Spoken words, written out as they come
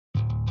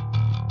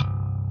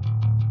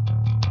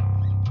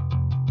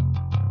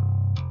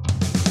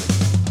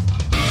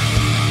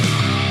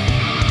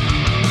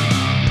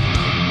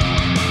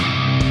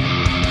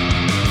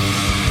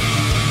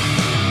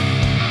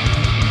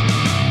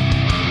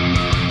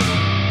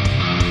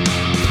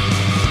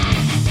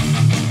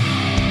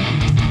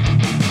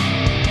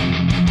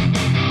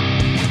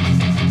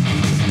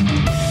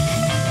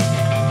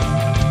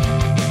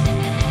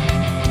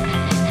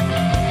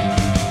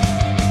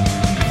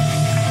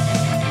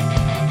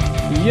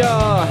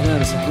يا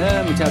أهلا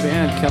وسهلا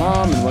متابعين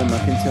الكرام من وين ما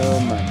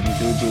كنتم، معكم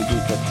جوجي دي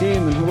 13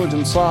 من هروج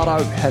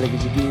مصارعة بحلقة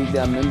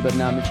جديدة من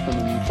برنامجكم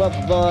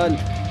المفضل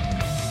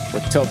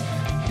والتوب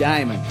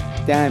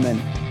دائما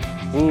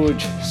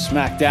هروج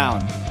سماكداون.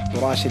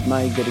 وراشد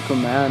ما يقدر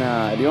يكون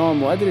معانا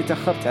اليوم، وأدري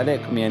تأخرت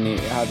عليكم يعني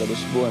هذا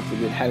الأسبوع،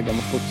 في الحلقة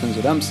مفروض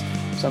تنزل أمس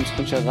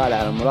كنت شغال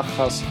على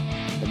الملخص،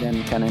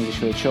 بعدين كان عندي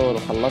شوية شغل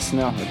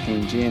وخلصنا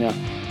والحين جينا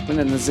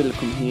بدنا ننزل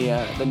لكم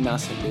هي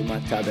للناس اللي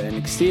ما تتابع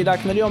NXT.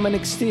 لكن اليوم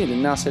NXT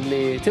للناس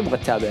اللي تبغى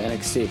تتابع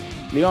NXT.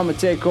 اليوم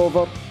التيك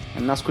اوفر،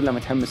 الناس كلها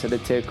متحمسة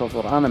للتيك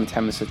اوفر، أنا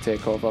متحمس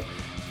للتيك اوفر.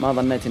 ما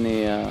ظنيت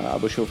إني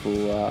أبغى أشوفه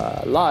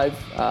لايف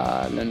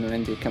لأنه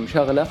عندي كم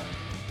شغلة،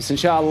 بس إن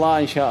شاء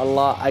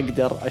الله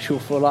أقدر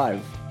أشوفه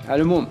لايف.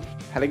 على العموم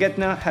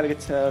حلقتنا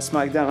حلقة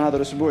سماك داون هذا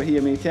الأسبوع هي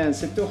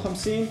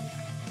 256.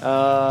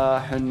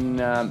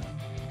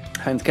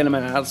 حنتكلم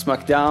عن عرض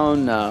سماك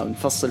داون،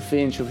 نفصل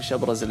فيه نشوف ايش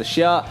ابرز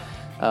الاشياء.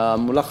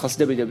 ملخص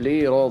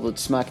دبليو رو ضد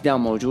سماك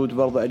داون موجود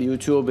برضه على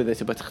اليوتيوب اذا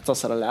تبغى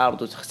تختصر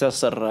العرض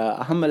وتختصر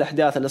اهم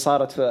الاحداث اللي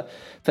صارت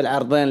في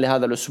العرضين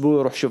لهذا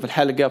الاسبوع. روح شوف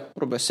الحلقه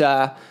ربع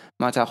ساعه،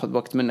 ما تاخذ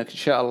وقت منك ان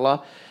شاء الله.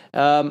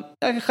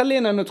 لكن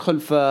خلينا ندخل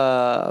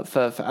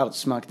في عرض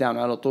سماك داون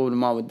على طول،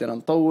 ما ودنا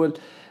نطول.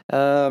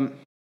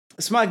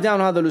 سماك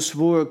داون هذا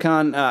الأسبوع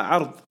كان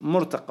عرض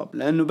مرتقب،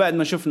 لأنه بعد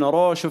ما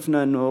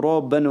شفنا أنه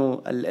رو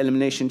بنوا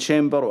الإليمينيشن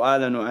تشامبر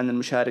وأعلنوا عن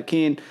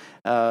المشاركين،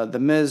 ذا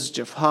ميز،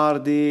 جيف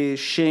هاردي،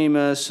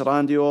 شيمس،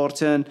 راندي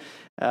أورتن،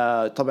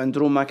 طبعا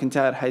درو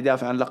ماكنتاير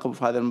حيدافع عن لقبه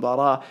في هذه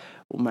المباراة،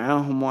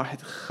 ومعاهم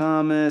واحد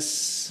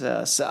خامس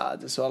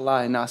سادس،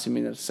 والله ناسي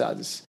مين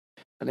السادس،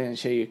 خلينا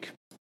نشيك.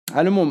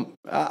 على العموم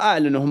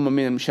أعلنوا هم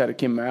مين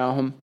المشاركين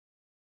معاهم.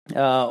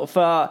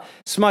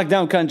 فسماك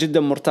داون كان جدا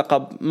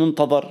مرتقب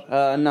منتظر.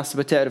 الناس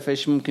بتعرف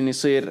ايش ممكن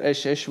يصير،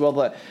 ايش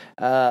وضع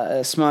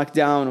سماك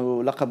داون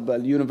ولقب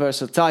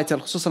اليونيفرسال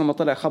تايتل، خصوصا لما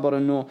طلع خبر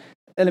انه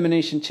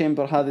إليمينيشن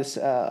تشامبر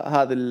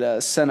هذا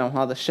السنة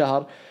وهذا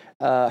الشهر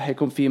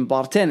حيكون في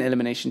مبارتين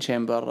إليمينيشن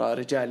تشامبر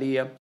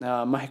رجالية،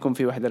 ما حيكون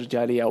في واحدة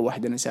رجالية او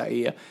واحدة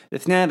نسائية،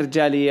 الاثنين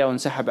رجالية،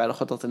 ونسحب على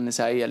خطط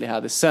النسائية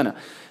لهذه السنة.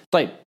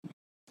 طيب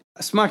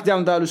سماك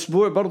داون ذا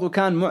الأسبوع برضو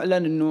كان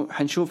معلن انه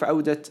حنشوف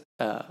عودة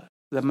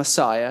لما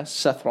السايا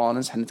سيث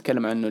رولينز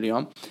حنتكلم عنه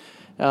اليوم.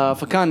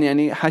 فكان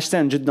يعني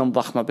حاجتين جدا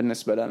ضخمة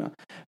بالنسبة لنا.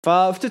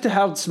 فافتتح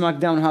عرض سماك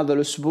داون هذا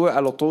الأسبوع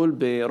على طول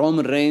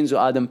برومان رينز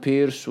وآدم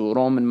بيرس،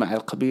 ورومان مع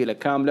القبيلة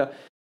كاملة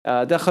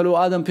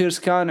دخلوا. آدم بيرس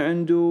كان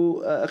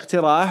عنده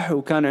اقتراح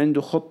وكان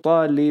عنده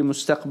خطة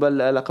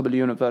لمستقبل لقب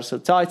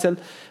اليونيفرسال تايتل،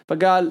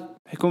 فقال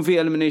حيكون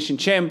في إليمينيشن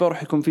تشامبر،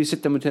 حيكون في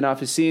 6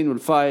 متنافسين،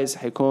 والفايز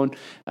حيكون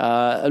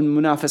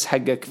المنافس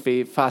حقك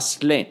في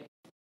فاست لين.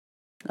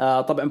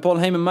 طبعا بول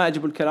هيمن ما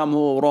عجبه الكلام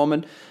هو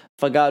ورومان،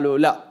 فقالوا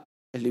لا،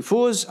 اللي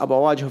يفوز أبغى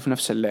أواجهه في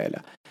نفس الليلة.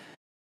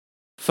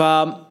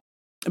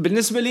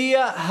 فبالنسبة لي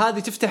هذه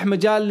تفتح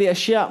مجال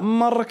لأشياء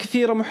مرة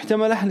كثيرة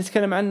محتملة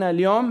حنتكلم عنها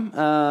اليوم.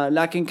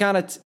 لكن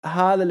كانت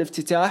هذا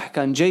الافتتاح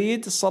كان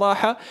جيد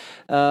الصراحة.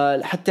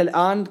 حتى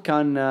الآن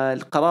كان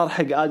القرار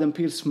حق آدم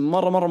بيرس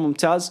مرة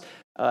ممتاز.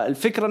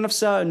 الفكرة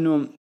نفسها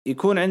أنه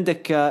يكون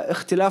عندك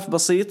اختلاف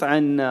بسيط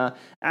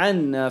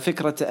عن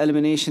فكرة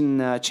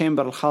إليمينيشن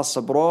تشامبر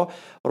الخاصة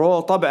برو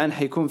طبعا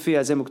حيكون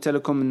فيها زي ما قلت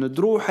لكم انه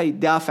درو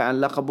حيدافع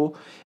عن لقبه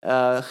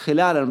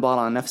خلال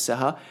المباراة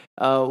نفسها.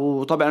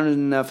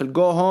 وطبعا في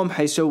الجو هوم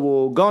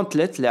حيسووا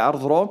جونتلت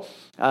لعرض رو،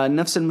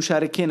 نفس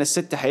المشاركين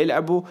الستة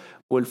حيلعبوا،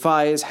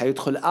 والفايز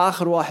حيدخل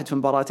آخر واحد في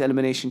مباراة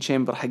إليمينيشن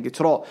تشامبر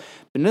حقت رو.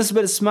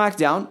 بالنسبة لسماك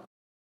داون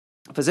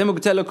فزي ما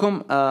قلت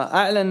لكم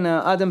أعلن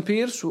آدم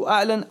بيرس،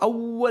 وأعلن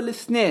أول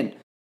اثنين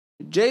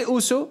جاي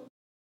أوسو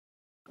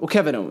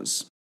وكيفن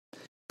أوز.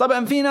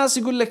 طبعا في ناس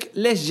يقول لك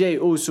ليش جاي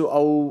أوسو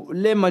أو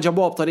ليه ما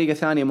جابوها بطريقة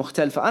ثانية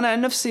مختلفة. أنا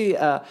عن نفسي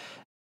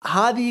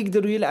هذه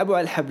يقدروا يلعبوا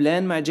على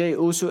الحبلين مع جاي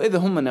أوسو إذا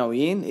هم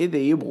ناويين، إذا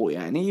يبغوا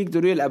يعني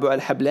يقدروا يلعبوا على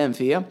الحبلين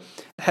فيها.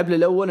 الحبل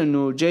الأول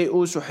إنه جاي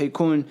أوسو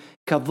حيكون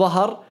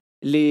كظهر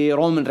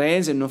لرومان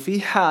رينز، إنه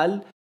في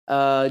حال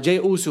جاي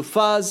أوسو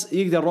فاز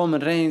يقدر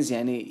رومان رينز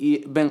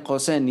يعني بين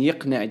قوسين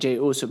يقنع جاي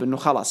أوسو بأنه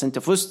خلاص أنت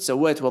فزت،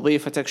 سويت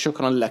وظيفتك،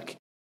 شكرا لك،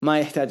 ما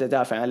يحتاج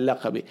أدافع عن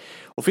لقبي.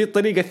 وفي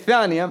الطريقة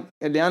الثانية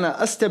اللي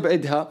أنا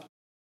أستبعدها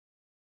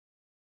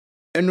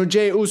إنه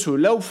جاي أوسو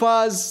لو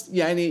فاز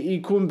يعني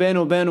يكون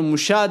بينه وبينه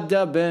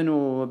مشادة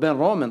بينه وبين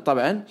رومان،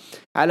 طبعا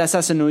على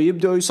أساس إنه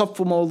يبدأوا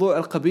يصفوا موضوع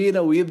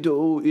القبيلة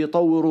ويبدأوا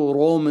يطوروا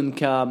رومان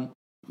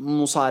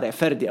كمصارع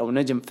فردي أو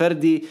نجم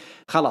فردي.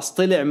 خلاص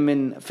طلع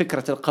من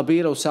فكرة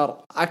القبيلة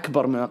وصار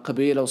أكبر من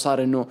القبيلة،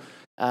 وصار إنه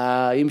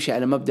يمشي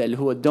على مبدأ اللي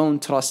هو don't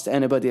trust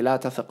anybody، لا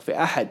تثق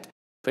في أحد.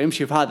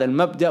 فيمشي في هذا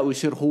المبدأ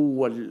ويصير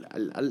هو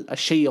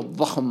الشيء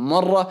الضخم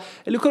مرة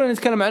اللي كنا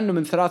نتكلم عنه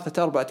من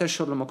 3-4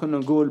 أشهر لما كنا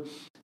نقول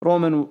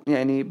رومان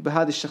يعني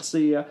بهذه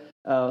الشخصية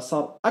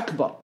صار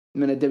أكبر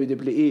من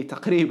الدبليو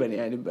تقريبا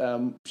يعني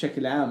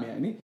بشكل عام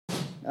يعني.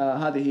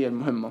 هذه هي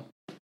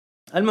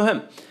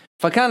المهم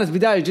فكانت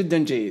بداية جدا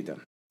جيدة.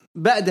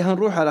 بعدها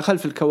نروح على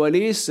خلف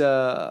الكواليس.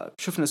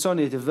 شفنا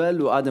سوني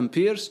ديفيل وآدم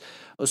بيرس.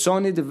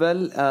 وسوني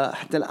ديفيل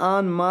حتى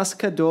الآن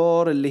ماسكة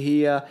دور اللي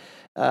هي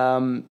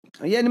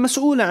يعني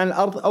مسؤولة عن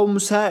العرض أو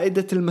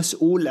مساعدة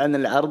المسؤول عن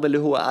العرض اللي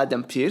هو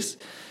آدم بيرس.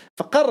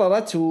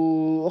 فقررت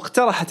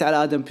واقترحت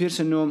على آدم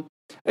بيرس إنه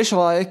إيش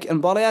رأيك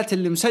المباريات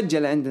اللي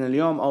مسجلة عندنا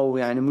اليوم أو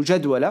يعني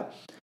مجدولة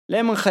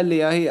ليه ما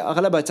نخليها هي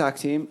أغلبها تاك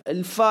تيم،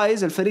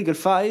 الفائز الفريق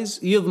الفائز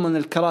يضمن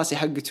الكراسي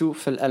حقته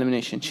في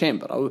الإليمينيشن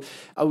تشامبر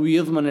أو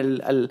يضمن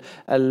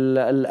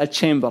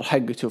التشامبر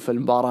حقته في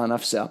المباراة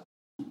نفسها.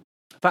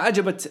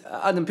 فعجبت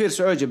آدم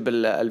بيرس، عجب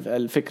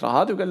الفكرة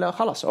هذه وقال له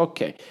خلاص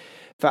أوكي.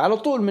 فعلى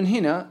طول من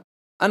هنا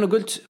أنا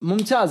قلت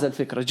ممتازة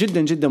الفكرة،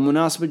 جدا جدا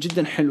مناسبة،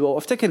 جدا حلوة.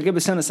 وأفتكر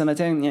قبل سنة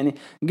سنتين يعني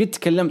قد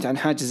تكلمت عن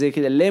حاجة زي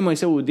كذا، ليه ما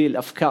يسووا دي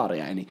الأفكار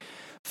يعني.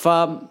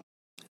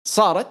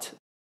 فصارت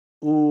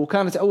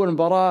وكانت أول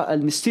مباراة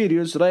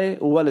الميستيريوز راي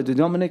وولده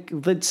دومينيك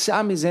ضد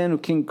سامي زين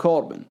وكينج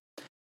كوربن.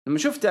 لما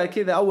شفتها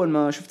كذا أول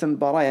ما شفت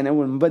المباراة يعني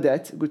أول ما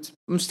بدأت قلت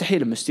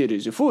مستحيل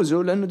الميستيريوز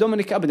يفوزوا، لأنه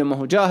دومينيك أبدا ما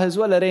هو جاهز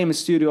ولا ري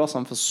ميستيريو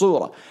أصلا في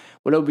الصورة.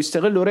 ولو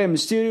بيستغلوا ري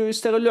ميستيريو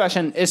يستغلوا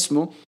عشان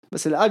اسمه،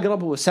 بس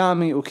الأقرب هو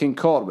سامي وكينج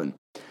كوربن.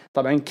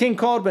 طبعا كينج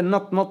كوربن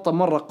نطة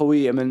مرة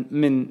قوية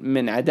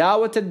من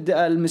عداوة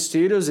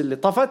الميستيريوز اللي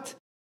طفت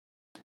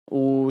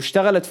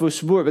واشتغلت في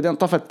أسبوع بعدين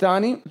طفت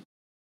ثاني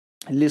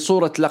اللي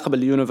صورة لقب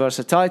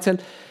اليونيفرسال تايتل.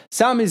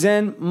 سامي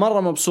زين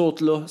مرة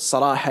مبسوط له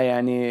صراحة،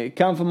 يعني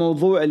كان في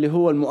موضوع اللي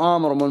هو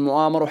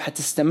المؤامرة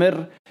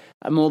وحتستمر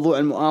موضوع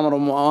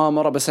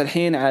المؤامرة بس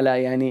الحين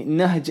على يعني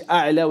نهج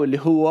أعلى واللي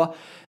هو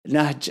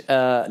نهج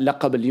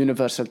لقب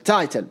اليونيفرسال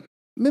تايتل،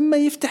 مما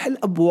يفتح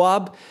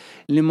الأبواب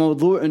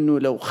لموضوع إنه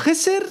لو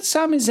خسر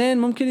سامي زين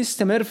ممكن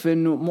يستمر في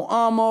إنه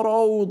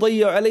مؤامرة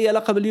وضيعوا عليه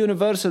لقب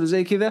اليونيفرسال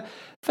وزي كذا،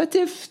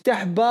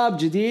 فتفتح باب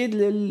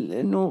جديد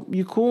إنه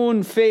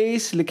يكون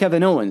فيس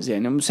لكيفن أوينز،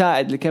 يعني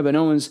مساعد لكيفن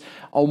أوينز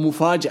أو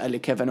مفاجأة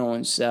لكيفن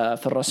أوينز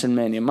في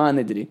الرسلمانيا. ما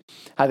ندري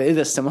هذا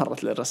إذا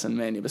استمرت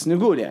للرسلمانيا، بس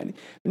نقول يعني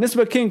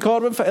بالنسبة لكين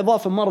كوربن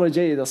فإضافة مرة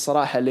جيدة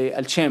الصراحة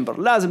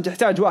للتشامبر. لازم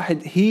تحتاج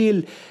واحد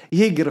هيل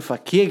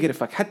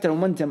يقرفك حتى لو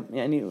ما أنت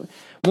يعني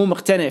مو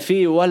مقتنع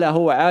فيه ولا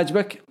هو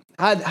عاجبك.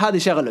 هذه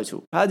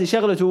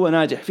شغلته هو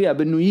ناجح فيها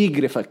بأنه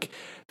يقرفك،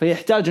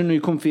 فيحتاج أنه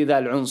يكون في ذا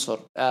العنصر.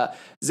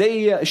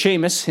 زي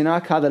شيمس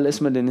هناك، هذا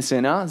الاسم اللي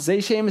نسيناه،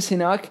 زي شيمس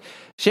هناك.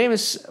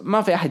 شيمس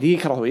ما في أحد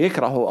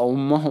يكرهه أو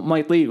ما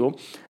يطيقه،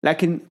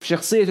 لكن في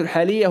شخصيته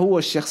الحالية هو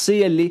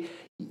الشخصية اللي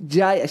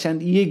جاي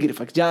عشان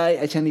يقرفك، جاي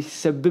عشان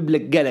يسبب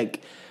لك قلق.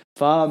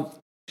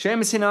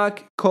 فشيمس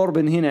هناك،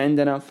 كوربن هنا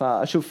عندنا،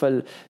 فأشوف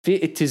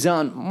في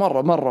اتزان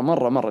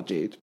مرة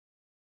جيد.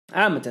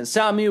 عامة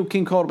سامي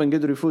وكين كوربن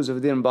قدروا يفوزوا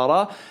في ذي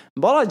المباراة.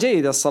 مباراة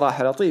جيدة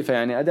الصراحة، لطيفة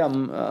يعني، أداء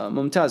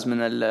ممتاز من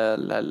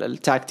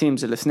التاك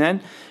تيمز الاثنين.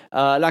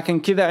 لكن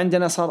كذا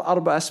عندنا صار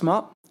 4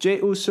 أسماء: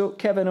 جاي أوسو،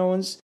 كيفن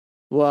أوينز،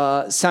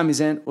 وسامي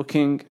زين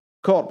وكينج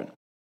كوربن.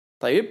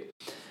 طيب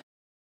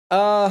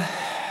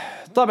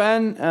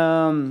طبعا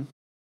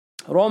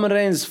رومان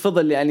رينز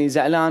فضل يعني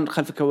زعلان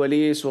خلف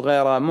الكواليس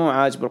وغيره، مو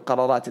عاجب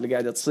القرارات اللي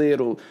قاعدة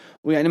تصير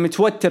ويعني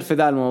متوتر في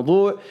ذا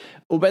الموضوع.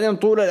 وبعدين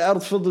طول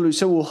العرض فضلوا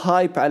يسووا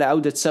هايب على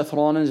عودة سيث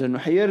رولينز انه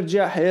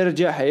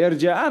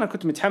حيرجع. انا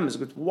كنت متحمس،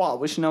 قلت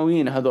واو ايش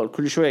ناويين هذول،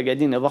 كل شوية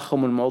قاعدين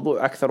يضخموا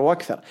الموضوع اكثر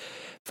واكثر.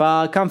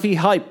 فكان في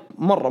هايب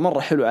مرة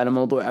حلو على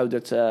موضوع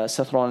عودة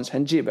سيث رولينز،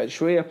 هنجيب بعد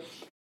شوية.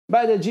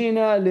 بعد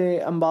جينا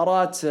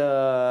لمباراة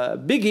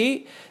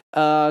بيجي،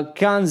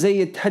 كان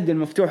زي التحدي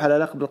المفتوح على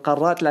لقب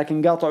القارات،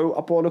 لكن قاطعوا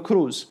أبولو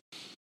كروز.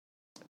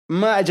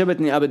 ما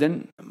عجبتني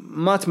أبدا،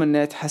 ما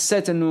تمنيت،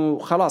 حسيت أنه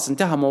خلاص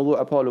انتهى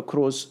موضوع أبولو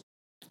كروز،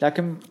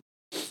 لكن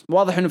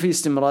واضح أنه في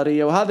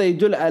استمرارية، وهذا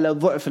يدل على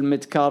ضعف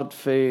الميد كارد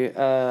في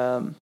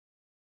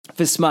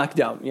سماك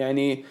داون.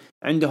 يعني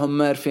عندهم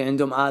ميرفي،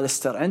 عندهم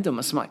آلستر، عندهم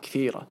أسماء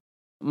كثيرة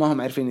ما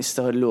هم عارفين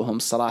يستغلوهم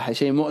الصراحة،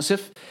 شيء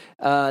مؤسف.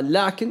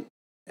 لكن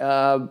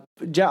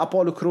جاء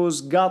أبولو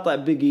كروز قاطع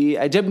بيجي.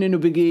 عجبني إنه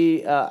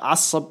بيجي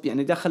عصب،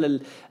 يعني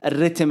دخل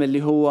الريتم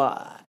اللي هو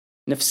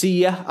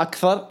نفسية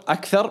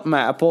أكثر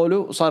مع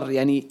أبولو، وصار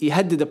يعني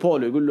يهدد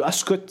أبولو، يقول له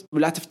أسكت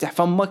ولا تفتح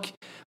فمك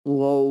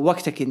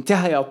ووقتك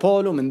انتهى يا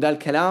أبولو من ذا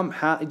الكلام.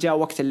 جاء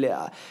وقت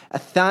اللي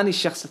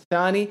الشخص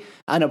الثاني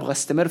أنا أبغى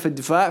استمر في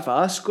الدفاع،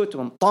 فأسكت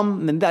وانطم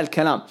من ذا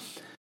الكلام.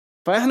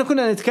 فإحنا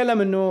كنا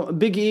نتكلم إنه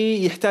بيج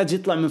إي يحتاج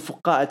يطلع من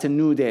فقاعة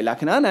النو داي،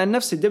 لكن أنا عن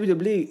نفسي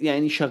الدبليو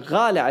يعني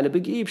شغالة على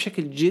بيج إي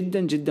بشكل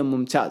جدا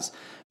ممتاز،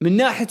 من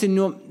ناحية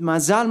إنه ما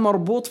زال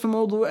مربوط في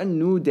موضوع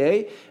النو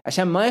داي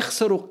عشان ما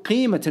يخسروا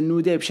قيمة النو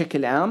داي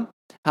بشكل عام.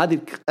 هذه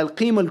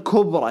القيمة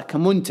الكبرى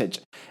كمنتج،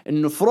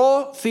 إنه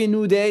فرو في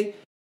نو داي،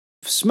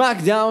 في سماك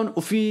داون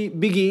وفي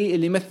بيج إي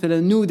اللي يمثل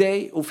النو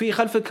داي، وفي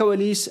خلف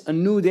الكواليس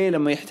النو داي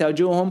لما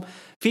يحتاجوهم،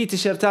 في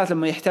تيشيرتات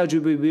لما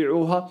يحتاجوا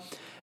يبيعوها،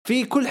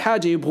 في كل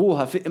حاجة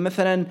يبغوها، في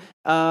مثلا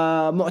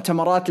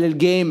مؤتمرات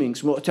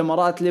للجيمينجز،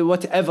 مؤتمرات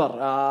لوات ايفر،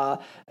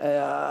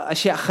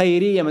 أشياء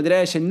خيرية مدري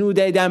إيش، النو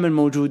داي دائما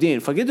موجودين.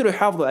 فقدروا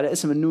يحافظوا على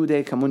اسم النو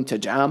داي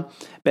كمنتج عام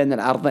بين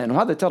العرضين،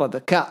 وهذا ترى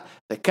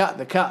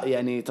ذكاء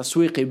يعني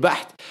تسويقي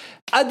بحت.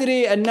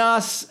 أدري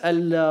الناس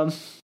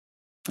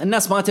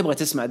ما تبغى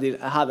تسمع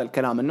هذا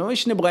الكلام، إنه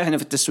إيش نبغى إحنا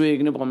في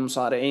التسويق، نبغى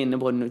المصارعين،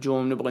 نبغى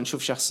النجوم، نبغى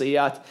نشوف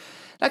شخصيات.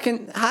 لكن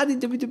هذه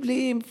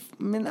دبليو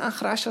من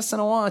آخر 10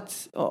 سنوات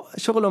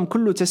شغلهم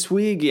كله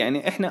تسويق.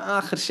 يعني إحنا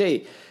آخر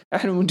شيء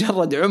إحنا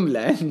مجرد عملة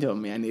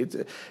عندهم، يعني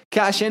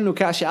كاش إن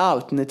وكاش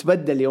أوت،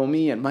 نتبدل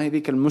يوميا، ما هي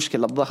ذيك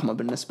المشكلة الضخمة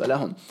بالنسبة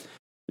لهم.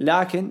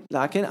 لكن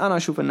أنا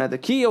أشوف أن هذا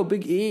كيا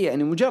وبيج إي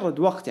يعني مجرد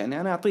وقت.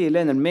 يعني أنا أعطيه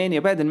لين المانيا،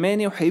 بعد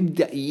المانيا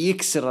وحيبدأ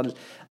يكسر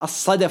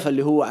الصدفة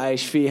اللي هو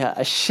عايش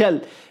فيها،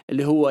 الشل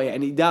اللي هو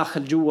يعني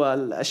داخل جوا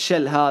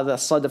الشل هذا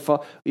الصدفة،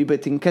 ويبقى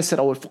تنكسر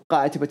أو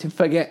الفقاعة تبقى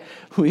تنفقع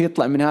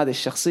ويطلع من هذه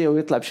الشخصية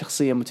ويطلع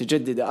بشخصية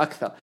متجددة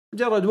أكثر.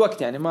 مجرد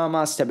وقت يعني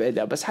ما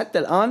استبعدها، بس حتى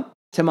الآن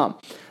تمام.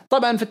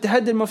 طبعا في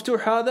التحدي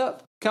المفتوح هذا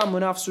كان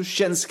منافسه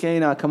شينسكي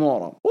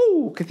ناكامورا.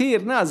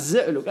 كثير ناس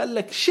زعلوا، قال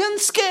لك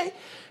شينسكي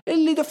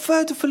اللي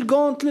دفاته في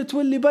الجونتلت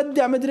واللي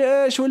بدع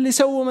مدري ايش واللي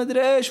سوى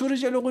مدري ايش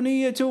ورجع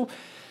لاغنيته.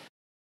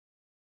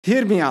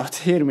 hear me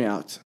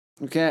out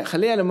اوكي،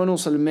 خلينا لما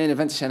نوصل للمين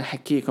ايفنت عشان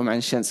احكيكم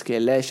عن شينسكي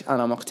ليش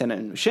انا مقتنع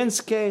انه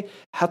شينسكي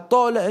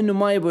حطوا له انه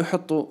ما يبغوا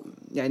يحطوا،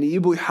 يعني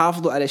يبغوا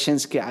يحافظوا على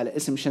شينسكي، على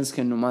اسم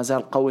شينسكي انه ما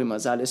زال قوي، ما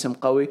زال اسم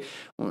قوي.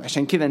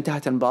 وعشان كذا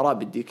انتهت المباراة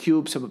بالدي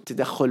كيو بسبب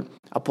تدخل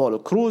أبولو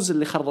كروز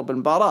اللي خرب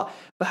المباراة.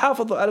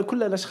 فحافظوا على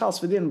كل الاشخاص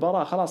في ذي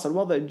المباراة. خلاص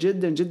الوضع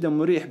جدا جدا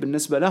مريح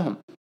بالنسبة لهم،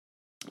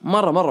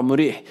 مرة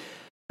مريح.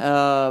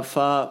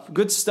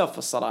 فجود ستاف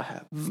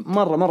الصراحة،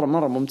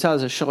 مرة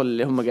ممتاز الشغل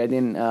اللي هم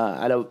قاعدين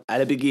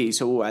على بيجي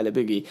يسووه على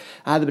بيجي.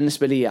 هذا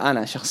بالنسبة لي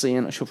أنا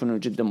شخصيا أشوف إنه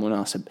جدا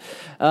مناسب.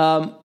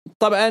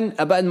 طبعا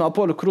بعد ما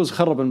أبولو كروز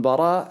خرب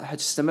المباراة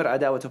حتستمر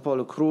عداوة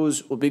أبولو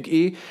كروز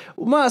وبيجي،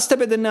 وما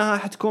استبعد إنها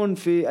حتكون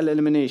في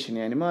الإليمينيشن،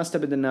 يعني ما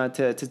استبعد إنها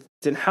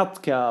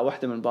تنحط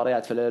كواحدة من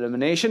المباريات في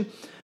الإليمينيشن،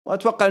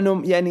 وأتوقع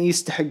إنهم يعني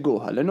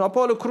يستحقوها، لأنه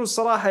أبولو كروز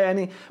صراحة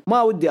يعني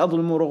ما ودي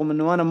أظلمه رغم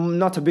إنه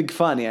أنا not a big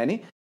fan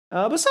يعني.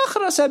 بس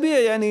آخر أسابيع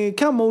يعني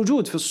كان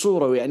موجود في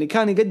الصورة، ويعني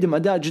كان يقدم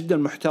أداء جدا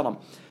محترم.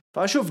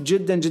 فأشوف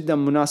جدا جدا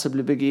مناسب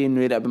لبيجي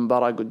إنه يلعب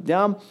مباراة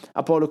قدام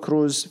أبولو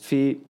كروز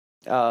في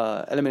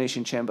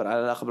Elimination Chamber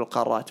على لقب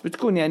القارات.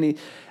 بتكون يعني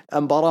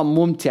مباراة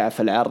ممتعة في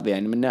العرض،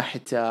 يعني من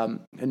ناحية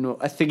إنه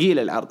الثقيل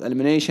العرض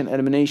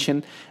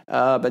Elimination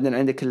بعدين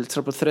عندك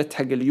التريبل ثريت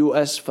حق اليو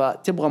اس،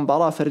 فتبغى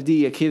مباراة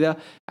فردية كذا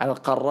على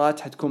القارات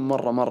حتكون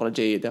مرة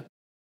جيدة.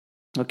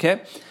 أوكي،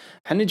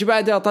 حنيجي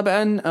بعدها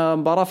طبعا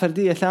مباراة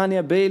فردية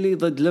ثانية بيلي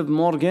ضد ليف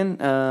مورغان.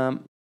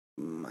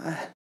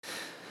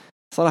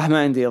 صراحة ما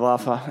عندي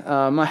إضافة.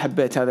 ما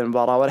حبيت هذه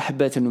المباراة، ولا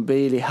حبيت إنه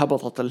بيلي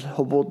هبطت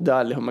الهبوط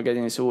ده اللي هم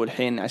قاعدين يسووه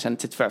الحين عشان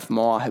تدفع في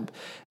مواهب.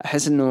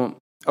 أحس إنه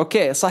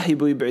أوكي صح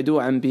يبوا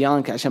يبعدوه عن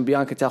بيانكا عشان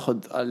بيانكا تأخذ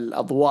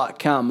الأضواء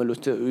كامل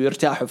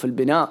ويرتاحوا في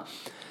البناء،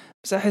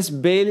 بس أحس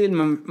بيلي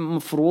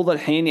المفروض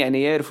الحين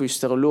يعني يعرفوا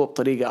يستغلوه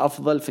بطريقة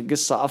أفضل في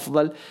قصة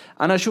أفضل.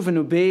 أنا أشوف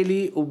إنه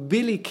بيلي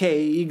وبيلي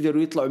كي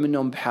يقدروا يطلعوا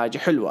منهم بحاجة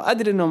حلوة.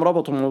 أدري إنهم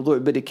ربطوا موضوع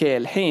بيلي كي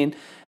الحين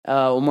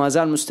وما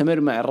زال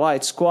مستمر مع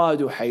الرايت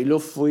سكواد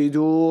وحيلف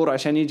ويدور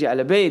عشان يجي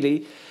على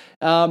بيلي.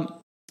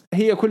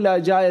 هي كلها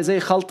جاية زي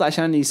خلطة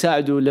عشان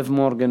يساعدوا ليف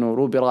مورغان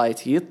وروبي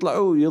رايت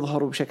يطلعوا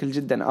ويظهروا بشكل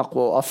جدا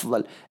أقوى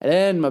وأفضل،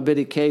 لين ما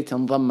بيلي كي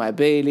تنضم مع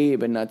بيلي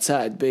بأنها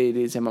تساعد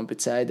بيلي زي ما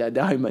بتساعدها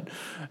دائما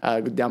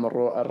قدام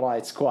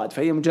الرايت سكواد.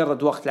 فهي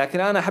مجرد وقت. لكن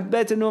أنا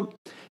حبيت أنه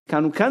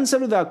كانوا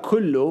كنسلوا ذا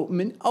كله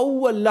من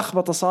أول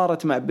لخبطة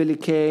صارت مع بيلي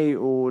كي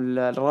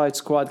والرايت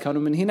سكواد.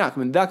 كانوا من هناك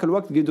من ذاك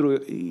الوقت قدروا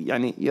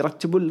يعني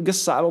يرتبوا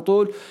القصة على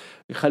طول،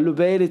 يخلوا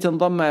بيلي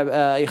تنضم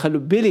مع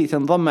يخلوا بيلي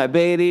تنضم مع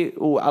بيلي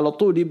وعلى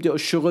طول يبدأ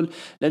الشغل.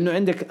 لأنه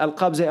عندك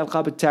ألقاب زي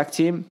ألقاب التاك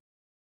تيم،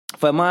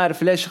 فما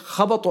أعرف ليش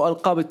خبطوا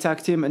ألقاب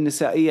التاك تيم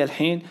النسائية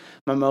الحين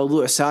مع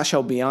موضوع ساشا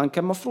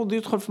وبيانكا. المفروض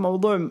يدخل في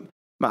موضوع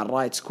مع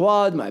الرايت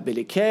سكواد مع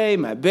بيلي كي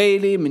مع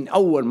بيلي من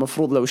أول.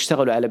 مفروض لو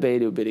اشتغلوا على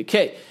بيلي وبيلي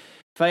كي.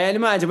 فيعني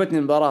ما عجبتني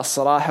المباراة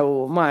الصراحة،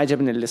 وما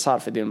عجبني اللي صار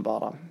في دي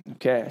المباراة.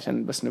 أوكي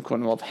عشان بس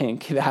نكون واضحين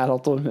كذا على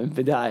طول من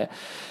البداية.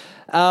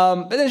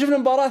 بعدين شفنا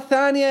مباراة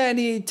ثانية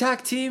يعني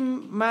تاك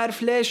تيم، ما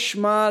أعرف ليش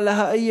ما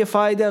لها أي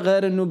فايدة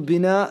غير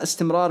إنه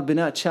استمرار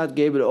بناء تشاد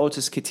جيبل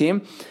أوتس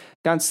كتيم.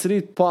 كان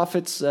ستريت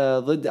بروفيتس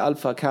ضد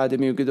ألفا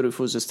أكاديمي وقدروا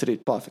يفوزوا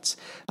ستريت بروفيتس.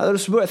 هذا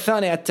الأسبوع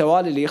الثاني على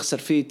التوالي اللي يخسر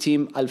فيه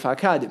تيم ألفا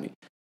أكاديمي.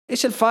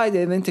 إيش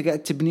الفايدة إذا أنت قاعد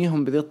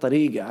تبنيهم بهذه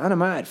الطريقة؟ أنا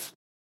ما أعرف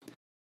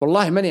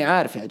والله، ماني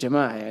عارف يا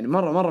جماعة. يعني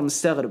مرة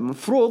مستغرب.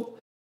 مفروض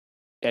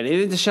يعني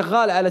إذا أنت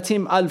شغال على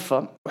تيم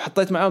ألفا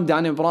وحطيت معهم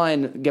داني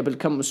براين قبل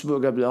كم أسبوع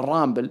قبل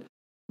الرامبل،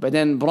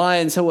 بعدين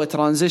براين سوى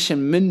ترانزيشن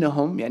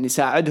منهم يعني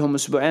ساعدهم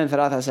أسبوعين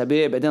 3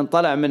 أسابيع، بعدين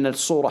طلع من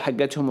الصورة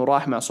حقتهم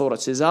وراح مع صورة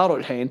سيزارو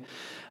الحين.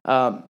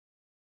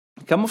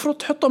 كان مفروض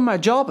تحطهم مع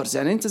جوبرز.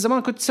 يعني أنت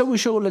زمان كنت تسوي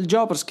شغل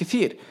الجوبرز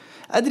كثير.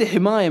 أدري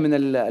حماية من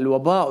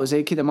الوباء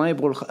وزي كذا، ما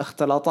يبغوا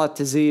الاختلاطات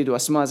تزيد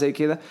وأسماء زي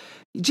كذا.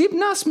 جيب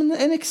ناس من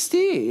NXT،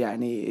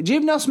 يعني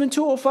جيب ناس من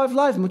 205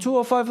 لايف، من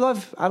 205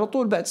 لايف على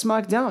طول بعد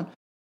سماك داون.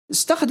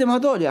 استخدم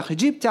هذول يا أخي.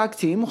 جيب تاك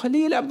تيم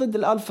وخليه يلعب ضد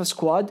الألفا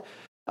سكواد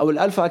أو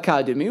الألفا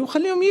أكاديمي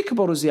وخليهم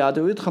يكبروا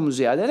زيادة ويضخموا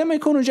زيادة لما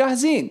يكونوا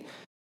جاهزين.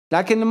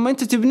 لكن لما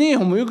أنت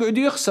تبنيهم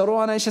ويقعدوا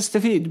يخسروا، أنا إيش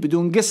أستفيد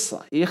بدون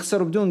قصة؟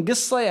 يخسروا بدون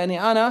قصة،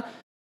 يعني أنا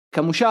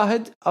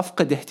كمشاهد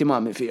أفقد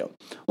اهتمامي فيهم.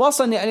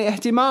 وأصلا يعني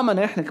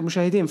اهتمامنا إحنا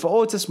كمشاهدين في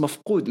أوتس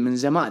مفقود من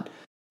زمان.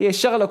 هي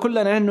الشغلة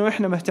كلنا إنه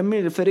إحنا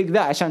مهتمين للفريق ذا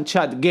عشان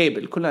تشاد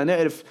جيبل، كلنا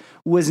نعرف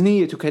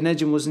وزنيته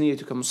كنجم،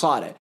 وزنيته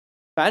كمصارع.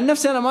 فعن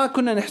نفسي أنا ما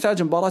كنا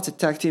نحتاج مباراة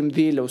التاك تيم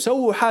ذي. لو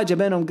سووا حاجة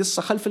بينهم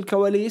قصة خلف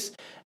الكواليس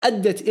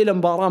أدت إلى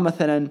مباراة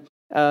مثلا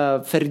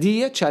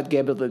فردية، تشاد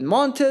جيبل ضد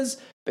مونتز،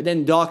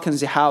 بعدين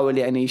دوكنز يحاول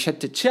يعني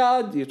يشتت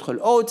تشاد، يدخل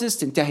أوتس،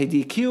 تنتهي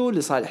دي كيو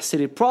لصالح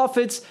ستريت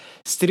بروفيتس،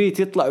 ستريت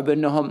يطلعوا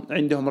بأنهم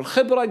عندهم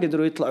الخبرة،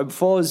 قدروا يطلعوا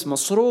بفوز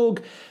مسروق،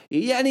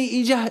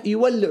 يعني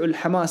يولعوا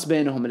الحماس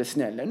بينهم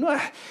الاثنين، لأنه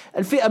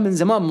الفئة من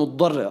زمان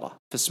متضررة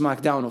في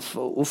سماكداون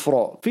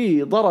وفرو،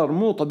 في ضرر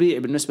مو طبيعي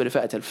بالنسبة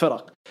لفئة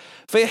الفرق،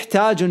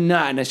 فيحتاجوا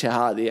النعنشة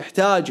هذه،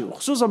 يحتاجوا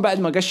خصوصا بعد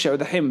ما قشعوا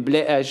دحين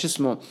شو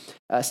اسمه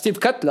ستيف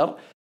كاتلر.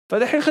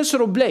 فدحين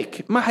خسروا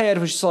بليك، ما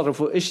حيعرفوا ايش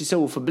يصرفوا، ايش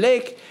يسووا في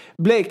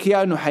بليك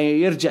يا انه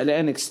حيرجع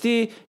لNXT،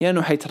 يا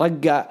انه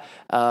حيترقع.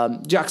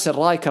 جاكسون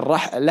رايكر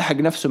لحق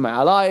نفسه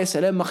مع رايس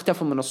لين ما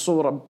اختفوا من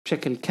الصورة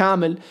بشكل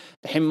كامل.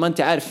 الحين ما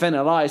انت عارف فين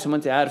رايس وما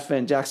انت عارف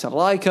فين جاكسون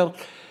رايكر،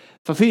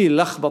 ففي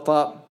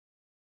لخبطة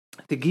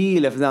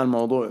ثقيلة في ذا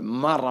الموضوع،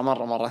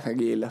 مرة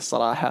ثقيلة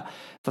الصراحة.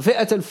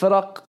 ففئة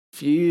الفرق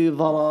في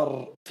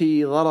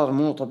ضرر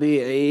مو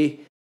طبيعي.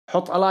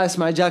 حط الايس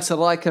مع جاكسون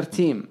رايكر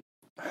تيم،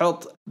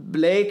 حط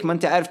بليك ما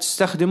انت عارف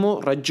تستخدمه،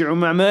 رجعوا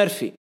مع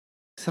ميرفي،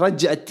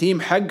 رجع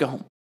التيم حقهم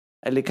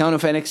اللي كانوا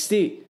في NXT،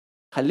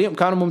 خليهم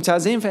كانوا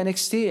ممتازين في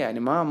NXT، يعني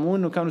مو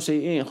انه كانوا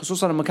سيئين،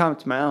 خصوصا لما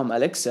كانت معاهم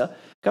أليكسا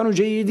كانوا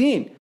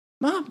جيدين.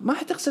 ما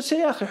حتخسر شيء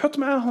يا اخي، حط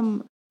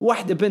معاهم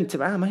واحدة بنت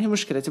معاها، ما هي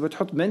مشكلة. تبغى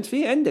تحط بنت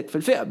في عندك في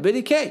الفئة،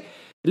 بيلي كاي،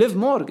 ليف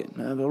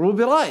مورغان،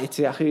 روبي رايت،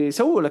 يا اخي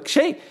يسووا لك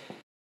شيء.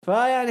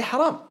 فيعني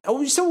حرام،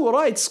 او يسووا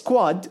رايت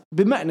سكواد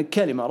بمعنى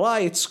الكلمة،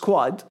 رايت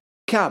سكواد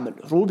كامل،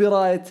 روبي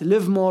رايت،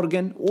 ليف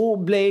مورغان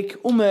وبليك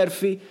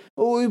وميرفي،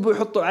 ويبوا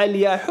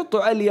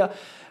يحطوا عليا،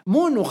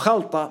 مو انه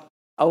خلطة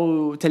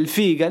او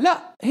تلفيقة،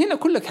 لا، هنا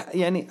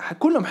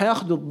كلهم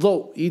حياخدوا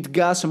الضوء،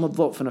 يتقاسموا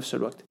الضوء في نفس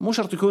الوقت. مو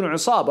شرط يكونوا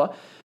عصابة،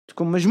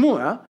 تكون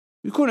مجموعة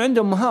يكون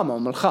عندهم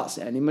مهامهم الخاص،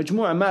 يعني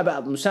مجموعة مع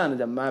بعض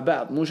مساندة مع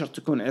بعض، مو شرط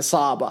تكون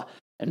عصابة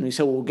انه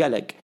يسووا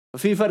قلق.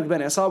 ففي فرق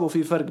بين عصابة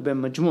وفي فرق بين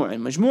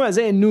مجموعة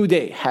زي النيو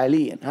داي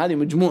حاليا، هذه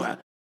مجموعة.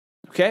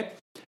 اوكي،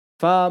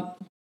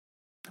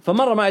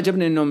 فمرة ما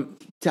عجبني انه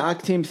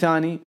تاك تيم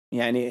ثاني،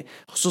 يعني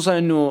خصوصا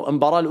انه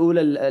المباراة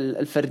الاولى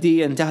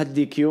الفردية انتهت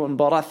دي كيو،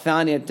 المباراة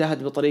الثانية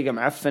انتهت بطريقة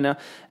معفنة،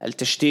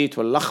 التشتيت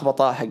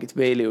واللخبطة حقت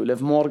بيلي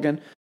وليف مورغان.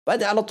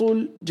 بعد على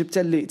طول جبت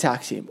لي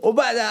تاك تيم،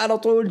 وبعد على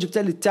طول جبت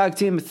لي التاك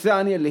تيم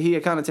الثانية اللي هي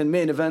كانت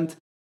المين ايفنت،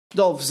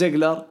 دولف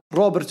زيغلر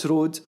روبرت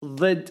رود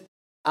ضد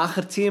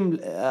آخر تيم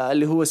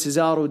اللي هو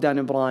سيزارو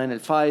وداني براين.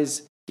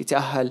 الفايز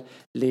يتأهل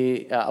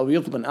أو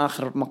يضمن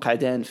آخر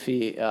مقعدين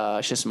في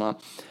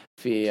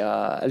في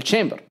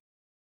الشامبر.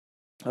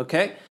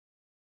 أوكي،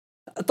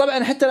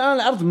 طبعا حتى الآن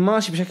العرض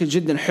ماشي بشكل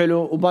جدا حلو،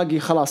 وباقي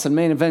خلاص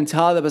المين ايفنت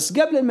هذا. بس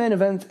قبل المين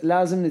ايفنت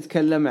لازم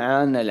نتكلم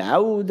عن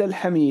العودة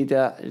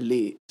الحميدة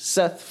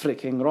لسيث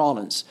فريكينج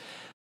رولينز.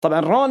 طبعا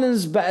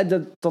رولينز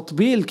بعد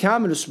تطبيل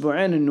كامل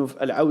أسبوعين إنه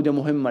العودة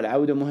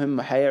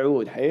مهمة،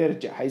 حيعود،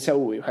 حيرجع،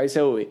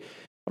 حيسوي.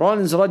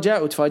 رولينز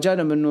رجع،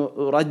 وتفاجأنا منه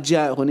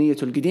رجع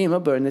أغنيته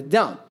القديمة Burn It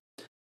Down.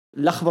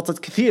 لخبطت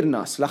كثير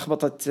ناس،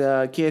 لخبطت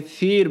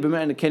كثير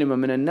بمعنى كلمة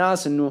من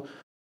الناس، إنه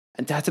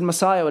انتهت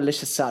المسايا ولا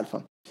إيش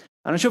السالفة.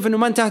 أنا أشوف إنه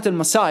ما انتهت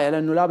المسايا،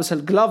 لأنه لابس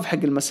الجلوف حق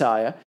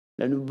المسايا،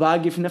 لأنه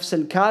باقي في نفس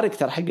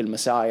الكاركتر حق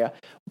المسايا،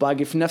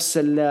 باقي في نفس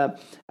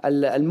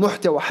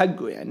المحتوى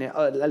حقه،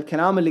 يعني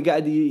الكلام اللي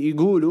قاعد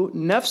يقوله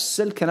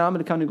نفس الكلام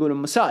اللي كانوا يقوله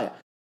المسايا.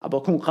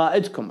 أبغى أكون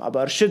قائدكم،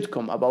 أبغى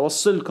أرشدكم، أبغى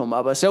أوصلكم،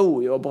 أبغى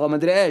أسوي، وأبغى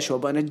مدري إيش،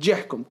 وأبغى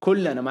أنجحكم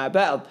كلنا مع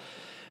بعض.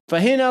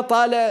 فهنا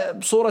طالع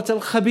بصورة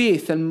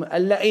الخبيث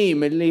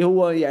اللئيم اللي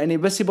هو يعني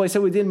بس يبغى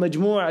يسوي دي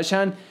المجموعة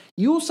عشان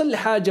يوصل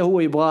لحاجة هو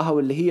يبغاها،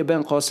 واللي هي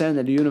بين قوسين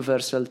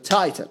اليونيفرسال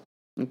تايتل.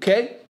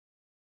 أوكي،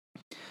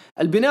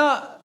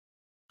 البناء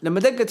لما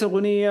دقت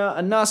الأغنية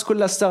الناس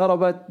كلها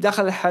استغربت.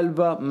 دخل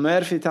الحلبة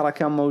ميرفي ترى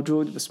كان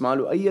موجود بس ما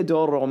له أي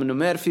دور، رغم إنه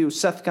ميرفي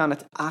وسيث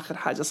كانت آخر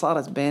حاجة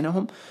صارت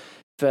بينهم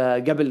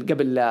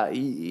قبل لا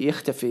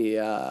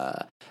يختفي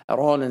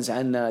رولينز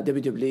عن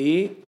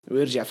WWE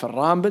ويرجع في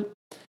الرامبل.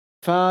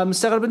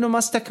 فمستغرب انه ما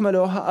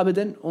استكملوها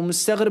ابدا،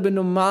 ومستغرب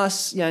انه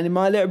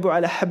ما لعبوا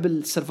على حبل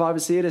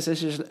السرفايفل سيريس.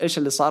 ايش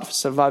اللي صار في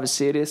السرفايفل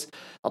سيريس،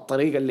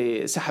 الطريقه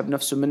اللي سحب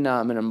نفسه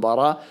منها من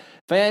المباراه.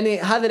 فيعني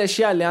هذه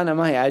الاشياء اللي انا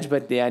ما هي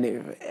عجبتني،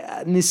 يعني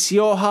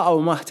نسيوها او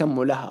ما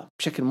اهتموا لها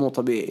بشكل مو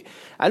طبيعي.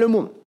 على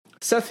العموم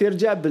سيث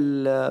يرجع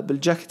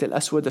بالجاكيت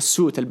الاسود،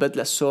 السوت،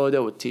 البدله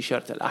السوداء،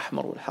 والتيشيرت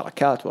الاحمر،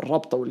 والحركات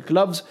والربطه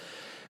والجلوفز.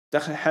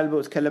 دخل الحلبة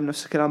وتكلم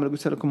نفس الكلام اللي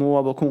قلت لكم،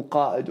 هو بكون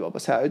قائد وابى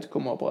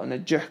اساعدكم وابى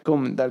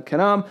انجحكم من ذا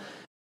الكلام.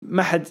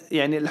 ما حد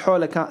يعني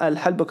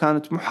الحلبة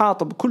كانت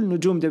محاطة بكل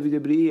نجوم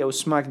WWE او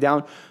سماك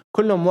داون،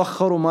 كلهم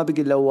وخروا، ما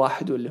بقي الا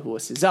واحد واللي هو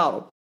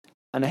سيزارو.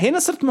 انا هنا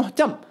صرت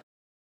مهتم،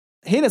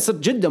 هنا صرت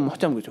جدا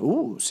مهتم.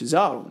 قلت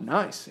سيزارو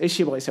نايس، ايش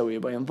يبغى يسوي؟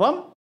 يبغى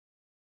ينضم.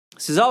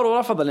 سيزارو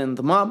رفض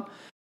الانضمام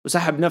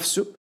وسحب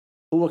نفسه،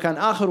 هو كان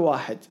اخر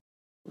واحد.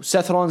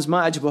 وسيث رولينز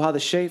ما عجبه هذا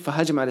الشيء،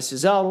 فهجم على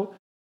سيزارو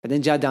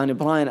بعدين جاء داني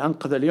براين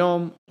أنقذ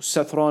اليوم،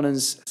 وسيث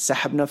رولينز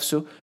سحب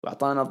نفسه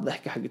وأعطانا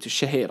الضحكة حقته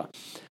الشهيرة.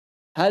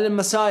 هل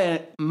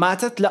المسايا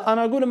ماتت؟ لا،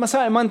 أنا أقول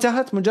المسايا ما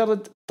انتهت،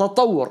 مجرد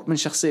تطور من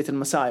شخصية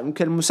المسايا.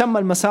 ممكن مسمى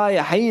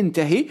المسايا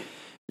حينتهي،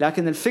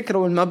 لكن الفكرة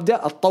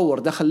والمبدأ اتطور،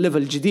 دخل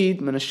ليفل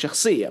جديد من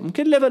الشخصية،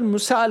 ممكن ليفل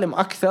مسالم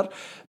أكثر،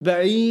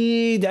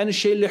 بعيد عن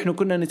الشيء اللي احنا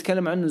كنا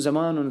نتكلم عنه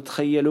زمان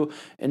ونتخيله.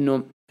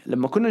 إنه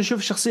لما كنا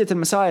نشوف شخصية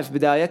المسايا في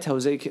بدايتها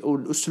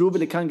والأسلوب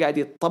اللي كان قاعد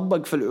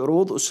يتطبق في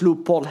العروض،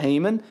 أسلوب بول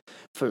هيمن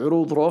في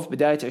عروض روف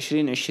بداية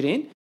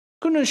 2020،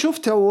 كنا نشوف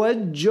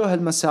توجه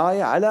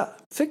المسايا على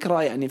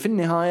فكرة يعني في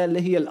النهاية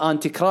اللي هي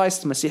الأنتي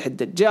كرايست، مسيح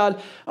الدجال،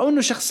 أو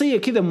إنه شخصية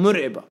كذا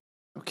مرعبة.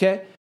 أوكي،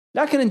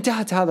 لكن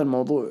انتهت هذا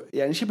الموضوع،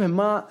 يعني شبه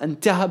ما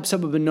انتهى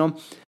بسبب إنه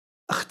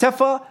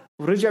اختفى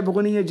ورجع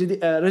بأغنية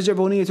رجع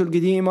بأغنيته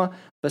القديمة،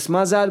 بس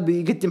ما زال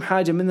بيقدم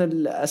حاجة من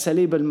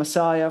الأساليب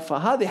المسايا.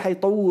 فهذه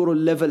حيطوروا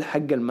الليفل حق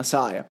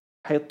المسايا،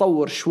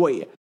 حيتطور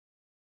شوية.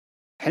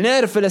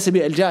 حنعرف في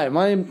الأسابيع الجاية،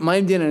 ما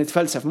يمدينا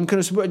نتفلسف، ممكن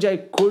الأسبوع الجاي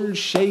كل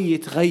شيء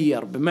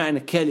يتغير بمعنى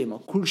كلمة،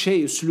 كل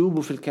شيء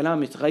أسلوبه في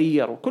الكلام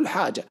يتغير وكل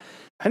حاجة.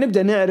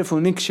 حنبدأ نعرف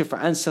ونكشف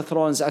عن سيث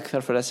رولينز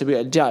أكثر في الأسابيع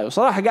الجاية.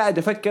 وصراحة قاعد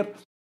أفكر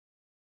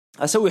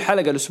أسوي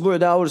حلقة الأسبوع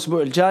ده أو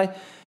الأسبوع الجاي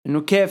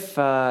إنه كيف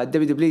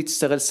دبليو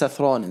تستغل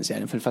سيث رولينز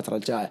يعني في الفترة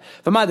الجاية.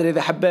 فما أدري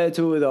إذا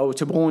حبيتوا أو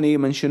تبغوني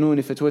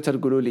منشنوني في تويتر،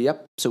 قولوا لي يب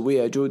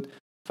سويها جود،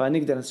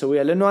 فنقدر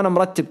نسويها، لأنه أنا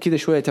مرتب كذا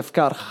شوية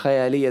أفكار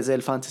خيالية زي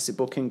الفانتسي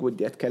بوكينج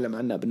ودي أتكلم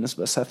عنها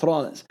بالنسبة لسيث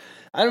رولينز.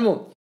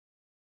 المهم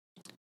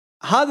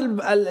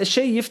هذا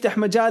الشيء يفتح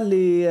مجال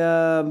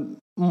لي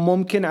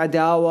ممكن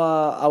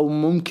عداوة، أو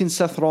ممكن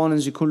سيث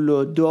رولينز يكون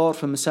له دور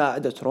في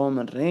مساعدة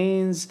رومان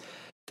رينز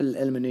في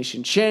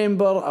الإليمينيشن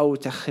تشامبر، أو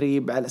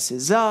تخريب على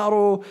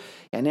سيزارو.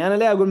 يعني أنا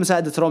ليه أقول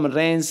مساعدة رومان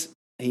رينز؟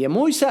 هي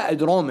مو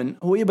يساعد رومان،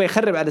 هو يبغى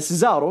يخرب على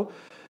سيزارو،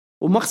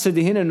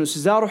 ومقصدي هنا إنه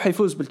سيزارو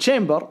حيفوز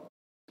بالتشامبر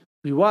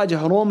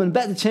ويواجه رومان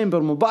بعد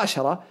التشامبر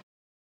مباشرة،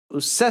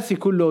 والسيث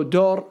يكون له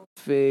دور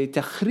في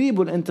تخريب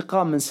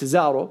والانتقام من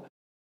سيزارو،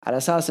 على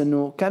أساس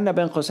إنه كان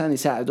بين قوسين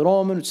يساعد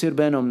رومان، وتصير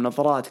بينهم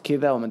نظرات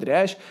كذا وما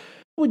أدري إيش،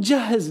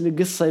 وتجهز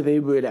لقصة إذا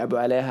يبوا يلعبوا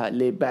عليها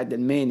اللي بعد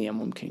المانيا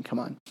ممكن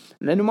كمان،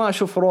 لأنه ما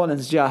أشوف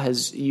رولينز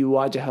جاهز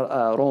يواجه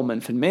رومان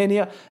في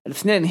المانيا.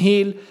 الاثنين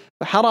هيل،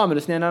 فحرام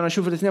الاثنين، أنا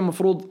أشوف الاثنين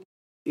مفروض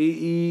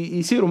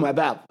يصيروا مع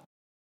بعض.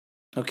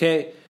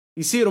 أوكي،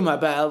 يصيروا مع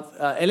بعض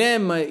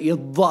إلين ما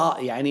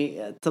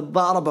يعني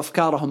تتضارب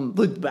أفكارهم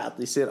ضد بعض،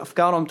 يصير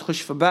أفكارهم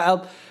تخش في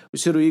بعض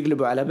ويصيروا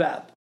يقلبوا على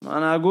بعض.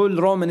 أنا أقول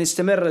رومان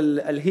يستمر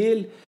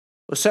الهيل،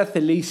 وسيث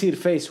اللي يصير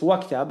فيس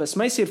وقتها، بس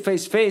ما يصير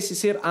فيس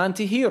يصير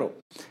أنتي هيرو،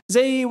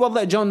 زي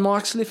وضع جون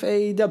ماكسلي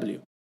في AEW،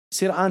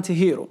 يصير أنتي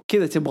هيرو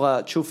كذا.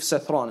 تبغى تشوف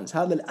سيث رولينز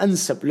هذا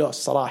الأنسب له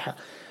الصراحة.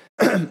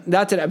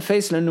 لا تلعب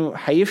فيس لأنه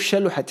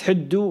حيفشل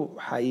وحتحده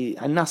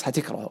الناس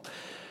حتكرهه.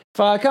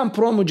 فكان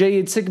برومو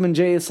جيد، سيجمنت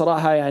جيد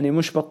صراحة، يعني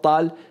مش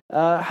بطال.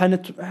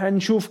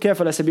 حنشوف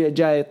كيف الأسابيع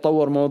الجاية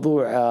يتطور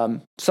موضوع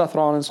سيث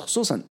رولينز،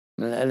 خصوصا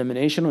من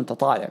الإليمينيشن وانت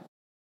طالع،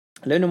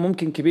 لأنه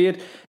ممكن كبير،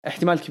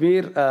 احتمال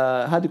كبير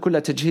هذه كلها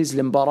تجهيز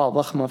لمباراة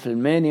ضخمة في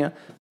المانيا،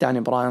 داني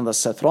براين ضد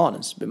سيث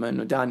رولينز، بما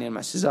أنه دانيال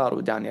مع سيزارو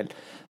ودانيال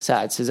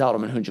ساعد سيزارو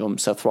من هجوم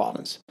سيث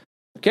رولينز.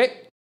 أوكي،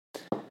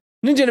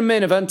 نجي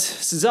للمين إيفنت،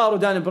 سيزارو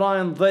داني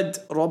براين ضد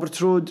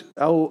روبرت رود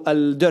أو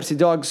الديرتي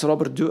دوغز،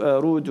 روبرت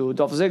رود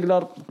ودولف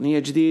زيجلر. أغنية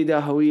جديدة،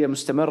 هوية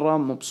مستمرة،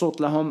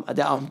 مبسوط لهم،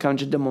 أدائهم كان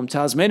جدا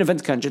ممتاز. مين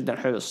إيفنت كان جدا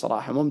حلو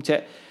الصراحة، ممتع،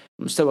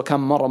 المستوى كان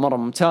مرة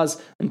ممتاز.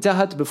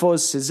 انتهت بفوز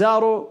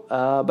سيزارو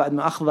بعد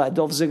ما أخذ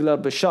دولف زيجلر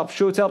بالشارب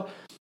شوتر،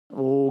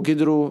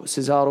 وقدروا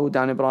سيزارو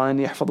وداني براين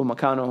يحفظوا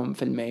مكانهم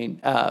في المين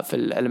في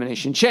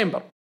الإليمينيشن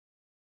تشامبر.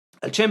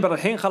 التشامبر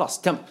الحين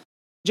خلاص تم،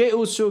 جاي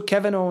أوسو،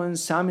 كيفن أوينز،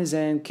 سامي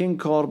زين،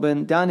 كينج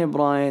كوربن، داني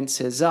براين،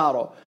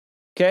 سيزارو.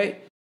 اوكي،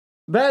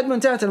 بعد ما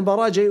انتهت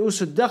المباراة جاي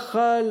أوسو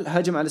تدخل،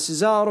 هجم على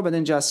سيزارو،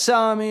 بعدين جاء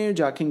سامي،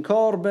 جاء كينج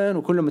كوربن،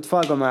 وكلهم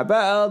اتفاقوا مع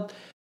بعض.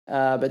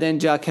 بعدين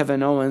جاء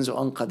كيفن أوينز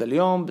وأنقذ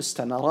اليوم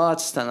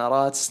باستنارات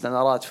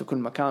في كل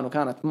مكان،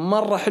 وكانت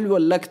مرة حلوة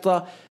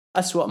اللقطة.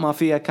 أسوأ ما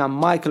فيها كان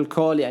مايكل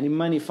كول، يعني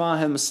ماني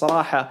فاهم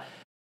الصراحة،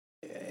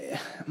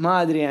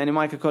 ما أدري يعني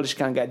مايكل كول إيش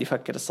كان قاعد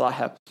يفكر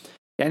الصراحة.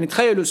 يعني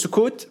تخيلوا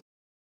سكوت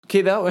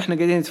كذا وإحنا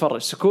قاعدين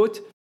نتفرج،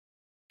 سكوت،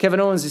 كيفن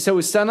أوينز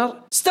يسوي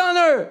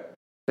ستانر،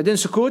 بعدين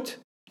سكوت،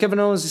 كيفن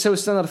أوينز يسوي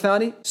ستانر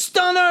ثاني،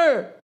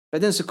 ستانر،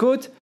 بعدين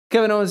سكوت،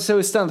 كيفن أوينز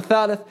يسوي ستانر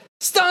ثالث،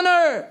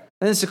 ستانر،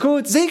 بعدين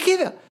سكوت، زي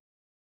كذا.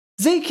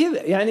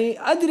 يعني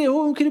أدري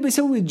هو ممكن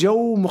بيسوي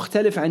جو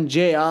مختلف عن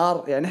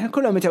JR، يعني إحنا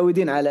كلنا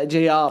متعودين على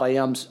JR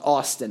أيام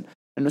أوستن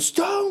إنه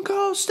ستون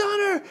كول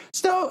ستانر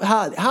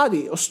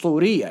هذه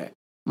أسطورية،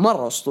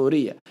 مرة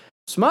أسطورية.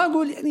 بس ما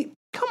أقول يعني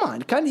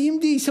كمان كان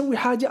يمدي يسوي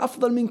حاجة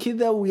أفضل من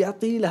كذا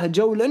ويعطي لها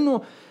جو،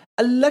 لأنه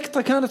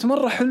اللقطة كانت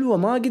مرة حلوة،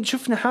 ما قد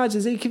شفنا حاجة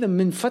زي كذا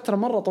من فترة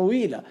مرة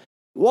طويلة.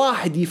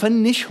 واحد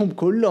يفنشهم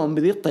كلهم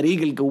بذي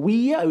الطريقة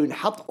القوية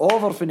وينحط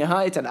أوفر في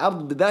نهاية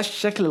العرض بذا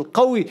الشكل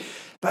القوي،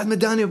 بعد ما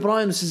داني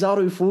براين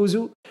وسيزارو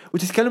يفوزوا،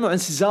 وتتكلموا عن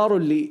سيزارو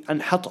اللي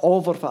انحط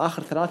أوفر في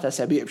آخر 3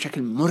 أسابيع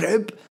بشكل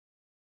مرعب.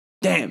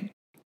 دام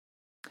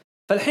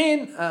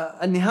فالحين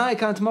النهاية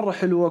كانت مرة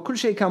حلوة، كل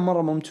شيء كان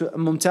مرة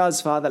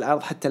ممتاز في هذا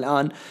العرض حتى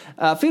الآن.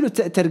 في له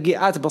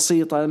ترقيعات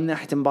بسيطة من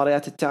ناحية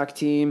مباريات التاك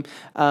تيم،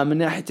 من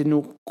ناحية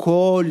إنه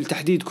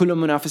تحديد كل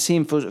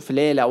المنافسين في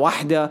ليلة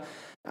واحدة.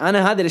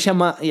 أنا هذه الأشياء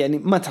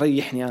ما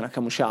تريحني أنا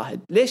كمشاهد.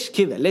 ليش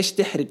كذا؟ ليش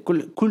تحرق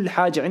كل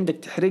حاجة عندك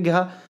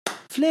تحرقها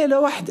في ليلة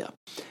واحدة؟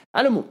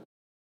 على العموم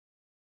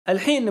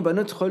الحين نبغى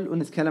ندخل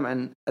ونتكلم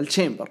عن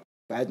الشامبر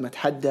بعد ما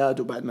تحدد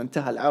وبعد ما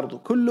انتهى العرض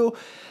كله.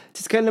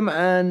 تتكلم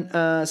عن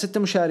 6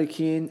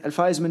 مشاركين،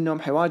 الفائز منهم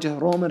حيواجه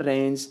رومان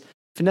رينز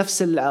في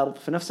نفس العرض،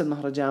 في نفس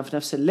المهرجان، في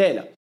نفس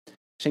الليلة.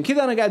 عشان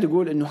كذا أنا قاعد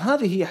أقول إنه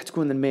هذه هي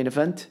حتكون المين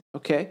إيفنت.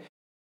 أوكي،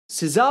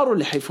 سيزارو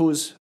اللي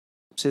حيفوز.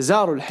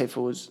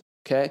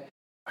 أوكي،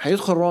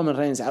 حيدخل رومان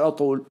رينز على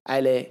طول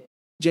عليه،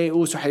 جاي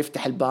أوسو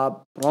حيفتح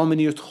الباب، رومان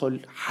يدخل،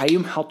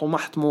 حيمحط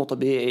محط مو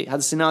طبيعي. هذا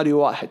سيناريو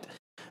واحد،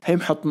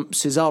 حيمحط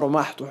سيزارو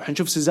محط،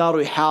 وحنشوف سيزارو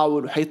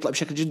يحاول وحيطلع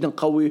بشكل جدا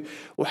قوي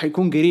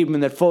وحيكون قريب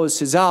من الفوز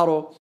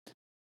سيزارو.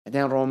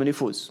 بعدين رومان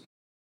يفوز،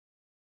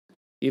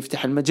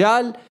 يفتح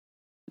المجال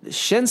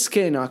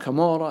شينسكي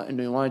ناكامورا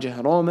انه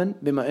يواجه رومان،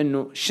 بما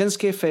انه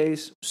شينسكي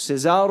فيس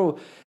وسيزارو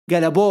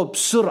قلبوه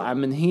بسرعة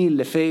من هيل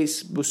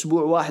لفيس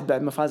بأسبوع واحد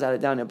بعد ما فاز على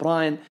داني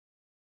براين.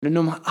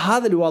 لأنهم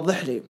هذا اللي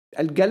واضح لي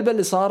القلبة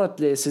اللي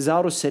صارت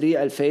لسيزارو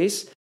السريع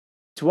الفيس،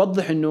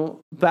 توضح انه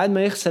بعد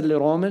ما يخسر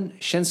لرومان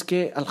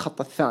شينسكي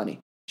الخط الثاني،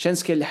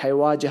 شينسكي اللي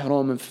حيواجه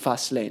رومان في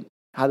فاست لين.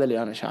 هذا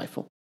اللي انا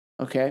شايفه.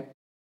 اوكي،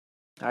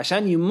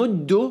 عشان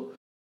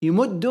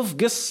يمدوا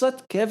في قصة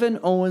كيفن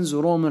أوينز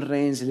ورومان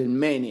رينز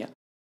للمانيا.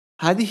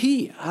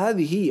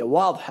 هذه هي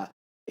واضحة.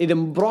 إذا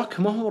بروك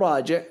ما هو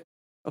راجع،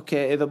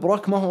 أوكي، إذا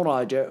بروك ما هو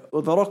راجع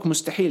وذا روك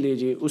مستحيل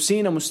يجي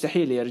وسينا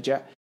مستحيل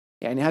يرجع،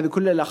 يعني هذه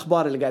كل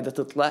الأخبار اللي قاعدة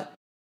تطلع.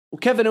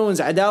 وكيفن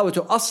أوينز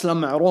عداوته أصلا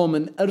مع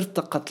رومان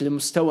ارتقت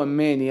لمستوى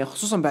مانيا،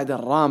 خصوصا بعد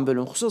الرامبل،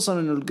 وخصوصا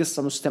إنه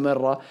القصة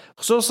مستمرة،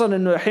 خصوصا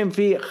إنه الحين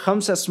في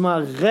 5 أسماء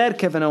غير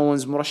كيفن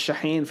أوينز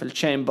مرشحين في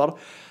الشامبر.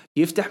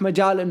 يفتح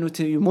مجال إنه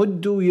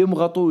يمدوا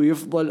ويمغطوا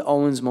ويفضل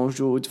أوينز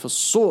موجود في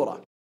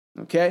الصورة.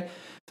 أوكي،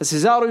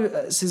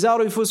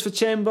 فسيزارو يفوز في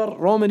الشامبر،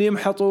 رومان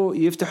يمحطوا،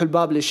 يفتح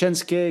الباب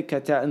لشينسكي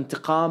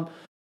كانتقام،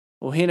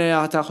 وهنا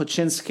يا تاخد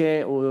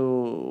شينسكي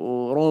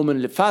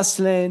ورومان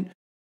لفاسلين.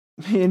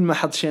 مين ما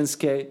حط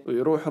شينسكي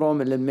ويروح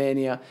رومان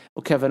للمانيا،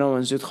 وكيفن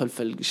أوينز يدخل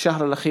في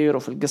الشهر الأخير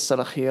وفي القصة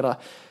الأخيرة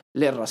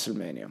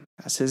للراسلمانيا.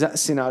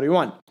 سيناريو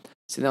 1.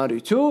 سيناريو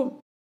 2،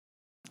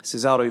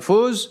 سيزارو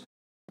يفوز،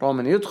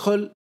 رومان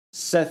يدخل،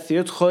 سيث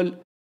يدخل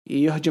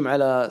يهجم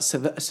على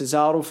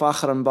سيزارو في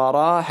آخر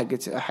المباراة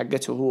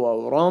حقته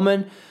هو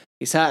ورومان،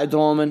 يساعد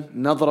رومان،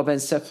 نظرة بين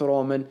سيث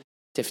ورومان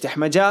تفتح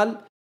مجال،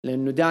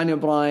 لأنه داني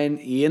براين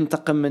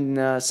ينتقم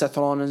من سيث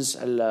رولينز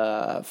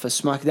في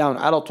سماكداون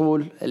على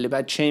طول اللي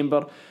بعد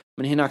شامبر.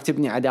 من هناك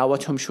تبني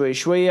عداوتهم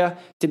شوية.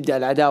 تبدأ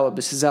العداوة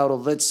بسيزارو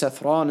ضد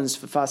سيث رولينز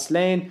في فاست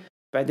لين،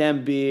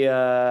 بعدين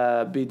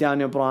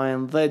بداني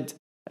براين ضد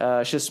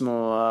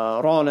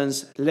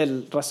رولينز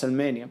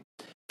للرسلمانيا.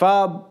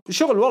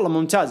 فشغل والله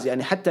ممتاز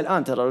يعني. حتى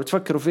الآن ترى لو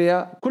تفكروا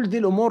فيها كل دي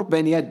الأمور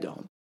بين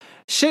يدهم.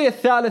 الشيء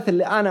الثالث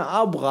اللي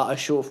أنا أبغى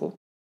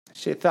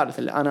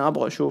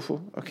أشوفه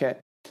أوكي،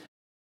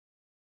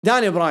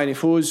 داني براين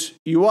يفوز،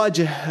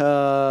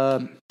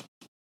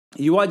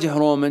 يواجه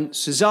رومان،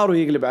 سيزارو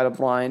يقلب على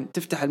براين،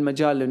 تفتح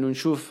المجال لأنه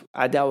نشوف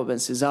عداوة بين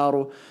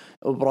سيزارو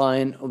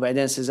وبراين،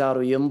 وبعدين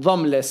سيزارو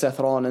ينضم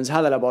لسيث رولينز.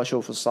 هذا اللي أبغى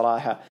أشوفه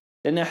الصراحة،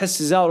 لأن أحس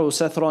سيزارو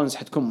وسيث رولينز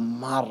حتكون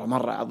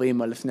مرة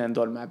عظيمة الاثنين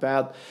دول مع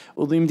بعض،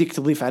 ويمديك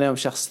تضيف عليهم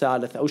شخص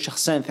ثالث أو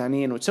شخصين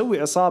ثانيين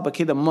وتسوي عصابة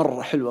كذا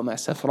مرة حلوة مع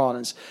سيث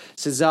رولينز.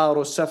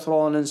 سيزارو وسيث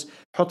رولينز،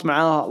 حط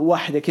معاه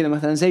واحدة كذا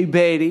مثلا زي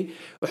بيري،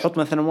 وحط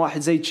مثلا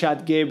واحد زي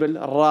تشاد جيبل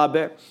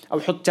الرابع، أو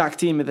حط تاك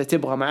تيم إذا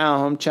تبغى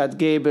معاهم تشاد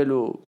جيبل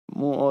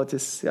ومو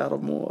أوتس، يا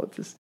رب مو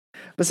أوتس،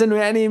 بس إنه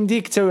يعني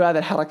يمديك تسوي هذه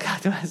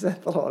الحركات مع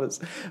سيث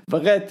رولينز.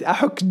 بغيت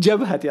أحك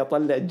جبهتي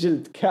أطلع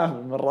جلد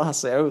كامل من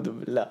رأسي، أعوذ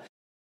بالله.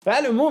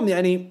 فالعموم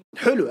يعني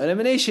حلو.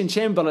 إليمينيشن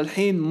تشامبر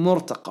الحين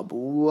مرتقب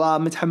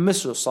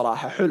ومتحمس له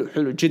الصراحة.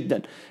 حلو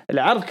جدا.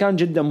 العرض كان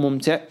جدا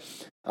ممتع،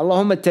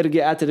 اللهم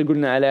الترقيعات اللي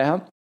قلنا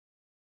عليها،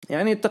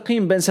 يعني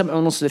التقييم بين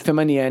 7.5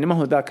 ل8، يعني ما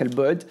هو ذاك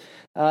البعد،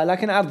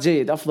 لكن عرض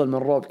جيد، أفضل من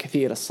روب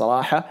كثير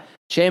الصراحة.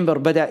 تشامبر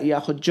بدأ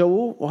ياخذ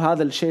جو،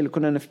 وهذا الشيء اللي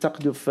كنا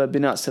نفتقده في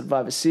بناء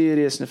سيرفايفر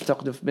سيريس،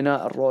 نفتقده في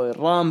بناء الرويال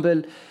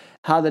رامبل.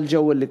 هذا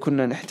الجو اللي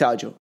كنا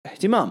نحتاجه،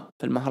 اهتمام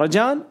في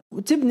المهرجان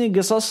وتبني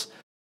قصص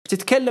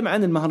بتتكلم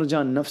عن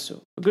المهرجان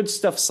نفسه. good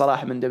stuff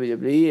الصراحة من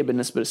WWE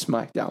بالنسبة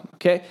لسماك داون.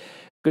 اوكي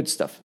good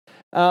stuff.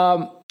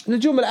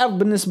 نجوم العرض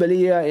بالنسبة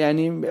لي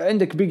يعني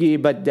عندك بيجي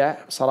يبدع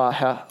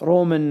صراحة،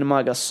 رومان ما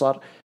قصر،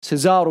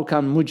 سيزارو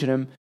كان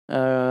مجرم،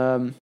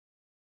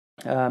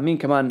 مين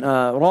كمان،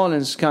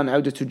 رولينز كان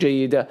عودته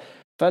جيدة.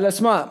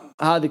 فالأسماء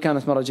هذه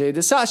كانت مرة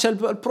جيدة. ساشا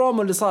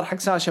البرومو اللي صار حق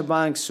ساشا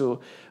بانكس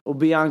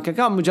وبيانكا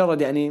كان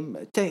مجرد يعني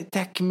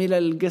تكمل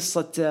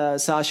القصة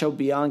ساشا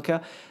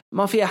وبيانكا،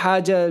 ما فيها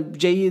حاجة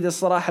جيدة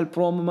الصراحة.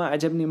 البرومو ما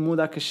عجبني، مو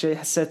ذاك الشيء،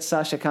 حسيت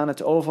ساشا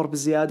كانت أوفر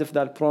بزيادة في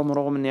ذا البرومو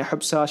رغم أني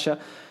أحب ساشا.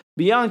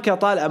 بيانكا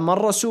طالعة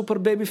مرة سوبر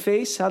بيبي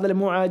فيس، هذا اللي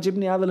مو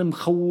عاجبني، هذا اللي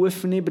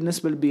مخوفني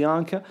بالنسبة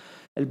لبيانكا.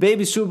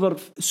 البيبي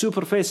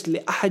سوبر فيس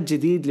لأحد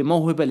جديد،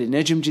 لموهبة،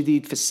 لنجم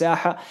جديد في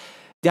الساحة،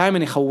 دائما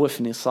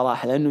يخوفني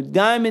الصراحة، لأنه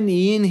دائما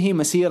ينهي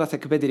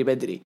مسيرتك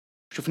بدري.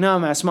 شفناها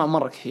مع أسماء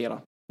مرة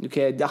كثيرة،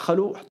 اوكي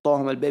دخلوا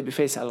حطوهم البيبي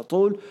فيس على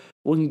طول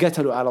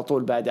وانقتلوا على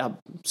طول بعدها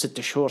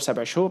 6 شهور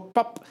 7 شهور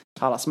باب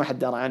خلاص ما حد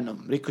درى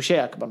عنهم.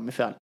 ريكوشي أكبر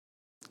مثال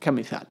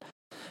كمثال.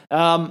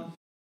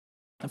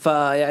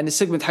 فيعني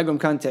السيجمنت حقهم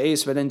كان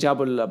تعيس، بعدين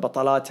جابوا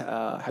البطلات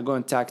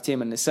حقون تاك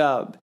تيم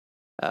النساء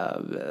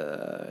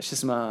شو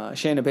اسمه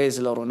شينا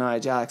بيزلر وناي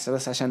جاكس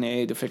بس عشان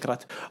يعيدوا فكرة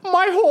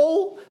ماي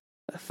هول.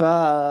 ف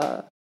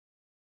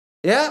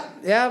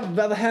يا بعض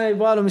الأحيان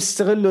يبغالهم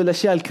يستغلوا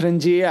الأشياء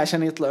الكرنجية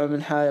عشان يطلعوا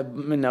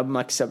منها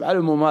بمكسب. على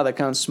العموم هذا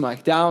كان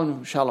سماك داون،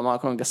 وإن شاء الله ما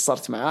أكون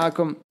قصرت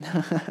معاكم.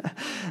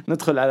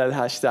 ندخل على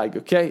الهاشتاج.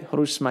 أوكي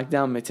هروج سماك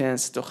داون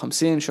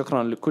 256.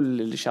 شكرا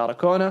لكل اللي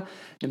شاركونا.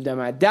 نبدأ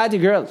مع دادي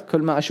جيرل.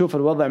 كل ما أشوف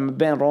الوضع ما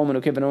بين رومان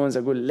وكيفن أوينز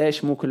أقول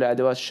ليش مو كل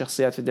أدوات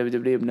الشخصيات في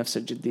الدبليو بنفس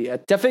الجدية.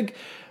 أتفق.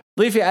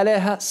 ضيفي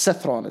عليها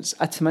سيث رولينز.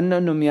 أتمنى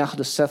أنهم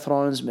يأخذوا سيث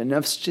رولينز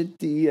بنفس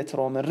جدية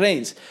رومان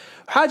رينز.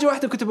 حاجة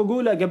واحدة كنت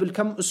بقولها قبل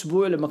كم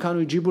أسبوع لما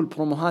كانوا يجيبوا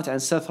البروموهات عن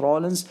سيث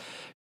رولينز،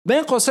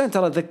 بين قوسين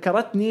ترى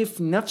ذكرتني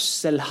في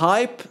نفس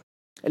الهايب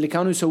اللي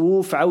كانوا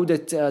يسووه في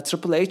عودة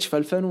تريبل اتش في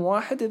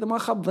 2001 إذا ما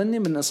خاب ظني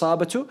من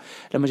إصابته،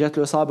 لما جات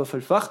له إصابة في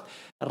الفخذ.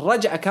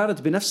 الرجعة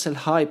كانت بنفس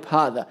الهايب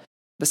هذا،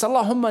 بس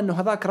اللهم أنه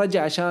هذاك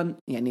رجع عشان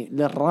يعني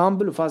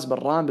للرامبل وفاز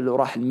بالرامبل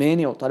وراح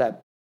المانيا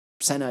وطلع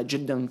بسنة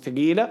جدا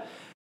ثقيلة.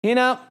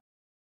 هنا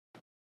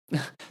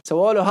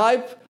سووا له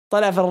هايب،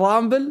 طلع في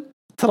الرامبل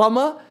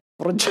ترمى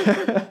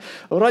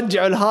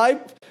ورجعوا الهايب،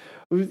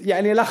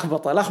 يعني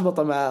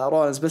لخبطة مع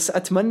رولينز. بس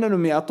أتمنى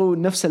أنهم يعطوه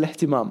نفس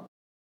الاهتمام.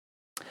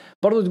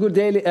 برضو تقول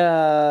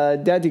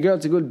دادي جيرل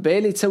تقول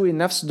بيلي تسوي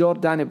نفس دور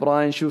داني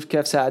براين، شوف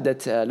كيف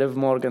ساعدت ليف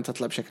مورغان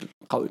تطلع بشكل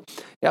قوي.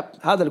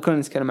 هذا اللي كنا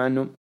نتكلم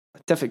عنه.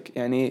 اتفق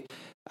يعني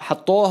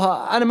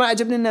حطوها، أنا ما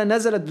عجبني أنها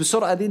نزلت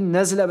بسرعة ذي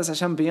النزلة بس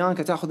عشان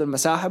بيانكا تأخذ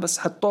المساحة، بس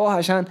حطوها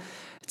عشان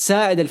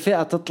تساعد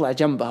الفئة تطلع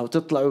جنبها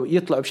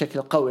يطلعوا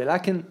بشكل قوي،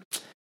 لكن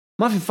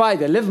ما في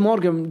فايدة. ليف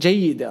مورغان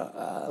جيدة،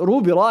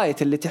 روبي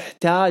رايت اللي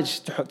تحتاج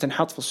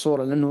تنحط في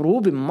الصورة، لأنه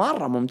روبي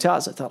مرة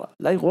ممتازة ترى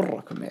لا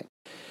يغركم يعني.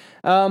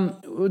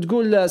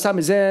 وتقول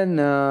سامي زين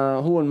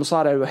هو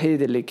المصارع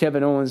الوحيد اللي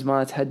كيفن أوينز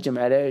ما تهجم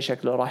عليه،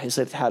 شكله راح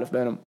يصير تحالف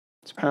بينهم.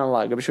 سبحان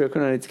الله قبل شوي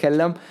كنا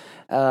نتكلم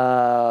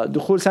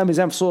دخول سامي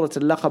زين في صورة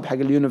اللقب حق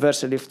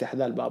اليونيفرسال يفتح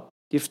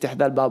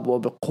ذا الباب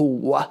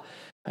وبقوة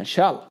إن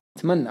شاء الله.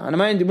 أتمنى. أنا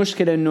ما عندي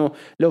مشكلة إنه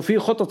لو في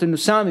خطة إنه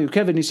سامي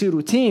وكيفن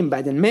يصيروا تيم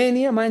بعد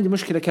المانيا، ما عندي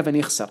مشكلة كيفن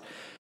يخسر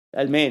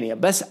المانيا،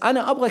 بس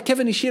أنا أبغى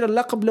كيفن يشيل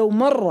اللقب لو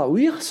مرة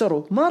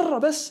ويخسروا مرة،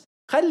 بس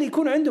خلي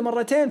يكون عنده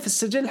مرتين في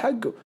السجل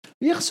حقه،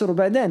 يخسروا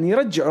بعدين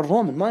يرجعوا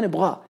الرومان، ما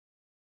نبغاه.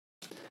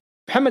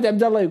 محمد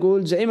عبد الله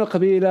يقول زعيم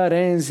القبيلة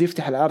رينز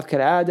يفتح العرض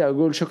كالعادة.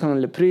 أقول شكرا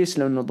لبريس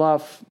لأنه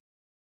ضاف،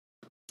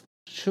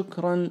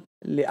 شكرا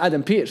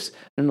لآدم بيرس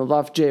لأنه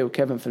ضاف جاي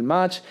وكيفن في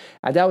الماتش.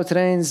 عداوة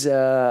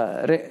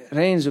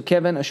رينز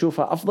وكيفن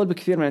أشوفها أفضل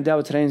بكثير من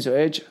عداوة رينز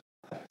وإيج.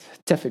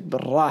 اتفق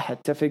بالراحة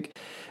اتفق.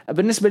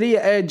 بالنسبة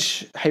لي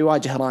إيج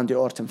حيواجه راندي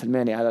أورتن في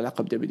المانيا على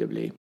لقب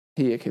دبليو،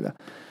 هي كذا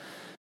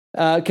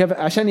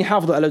عشان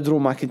يحافظوا على درو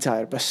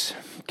ماكنتاير. بس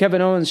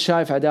كيفن أوينز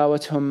شايف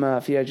عداوتهم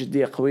فيها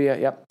جدية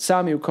قوية.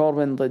 سامي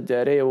وكوربن ضد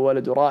ري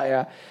وولده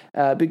رائع.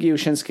 بيجي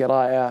وشينسكي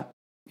رائع،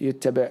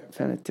 يتبع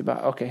فين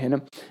اتباع. اوكي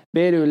هنا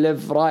بيلي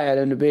وليف رائع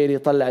لانه بيلي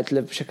طلعت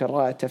ليف بشكل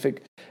رائع. اتفق.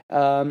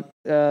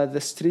 ذا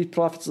ستريت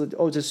بروفيتس ضد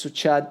اوتس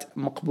وتشاد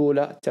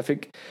مقبوله. اتفق.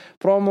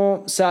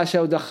 برومو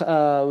ساشا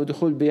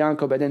ودخول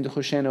بيانكا وبعدين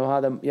دخول شينا،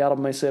 وهذا يا رب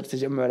ما يصير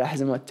تجمع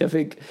الأحزمة.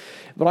 اتفق.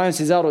 براين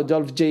سيزارو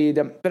ودولف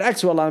جيدة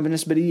بالعكس، والله أنا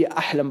بالنسبه لي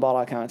احلى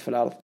مباراه كانت في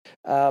العرض.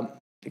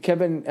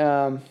 كيفن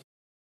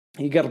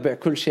يقربع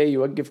كل شيء،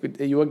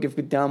 يوقف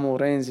قدامه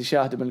ورينز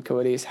يشاهده من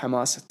الكواليس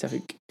حماس.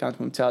 اتفق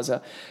كانت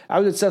ممتازة.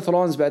 عودة سيث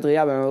رولينز بعد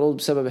غياب عن العروض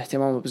بسبب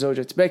اهتمامه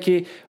بزوجة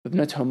بيكي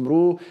وابنتهم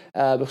رو.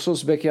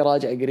 بخصوص بيكي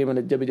راجع قريبا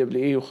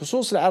للدبليو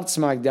وخصوص العرض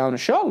سماك داون إن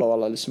شاء الله.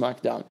 والله لسماك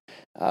داون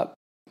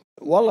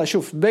والله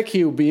شوف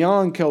بيكي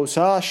وبيانكا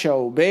وساشا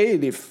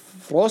وبيلي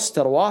في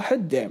روستر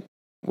واحد ديم،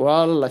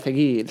 والله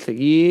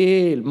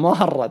ثقيل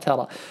مرة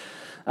ترى.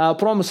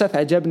 برومو سيث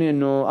عجبني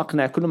انه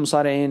اقنع كل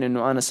المصارعين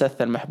انه انا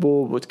سيث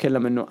المحبوب،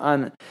 وتكلم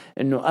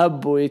انه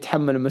اب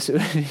ويتحمل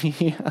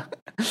المسؤوليه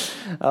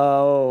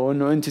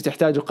وانه انتم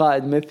تحتاجوا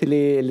قائد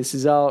مثلي.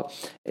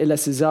 الى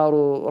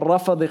سيزارو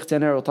رفض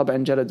يقتنع وطبعا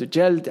جلد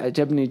وجلد.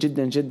 عجبني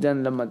جدا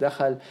لما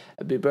دخل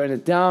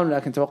ببيرن داون،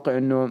 لكن توقع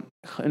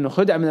انه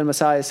خدع من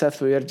المسايا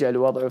سيث ويرجع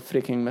لوضعه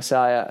فريكينج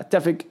مسايا.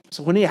 اتفق.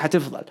 اغنيه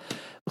حتفضل.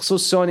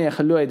 بخصوص سوني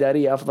خلوها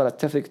إدارية أفضل.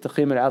 اتفق.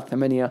 تقييم العرض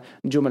 8.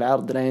 نجوم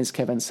العرض رينز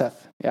كيفن سيث.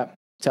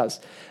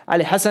 ممتاز.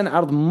 علي حسن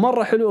عرض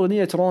مرة حلو.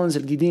 أغنية رونز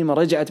القديمة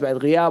رجعت بعد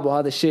غياب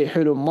وهذا الشيء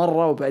حلو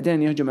مرة،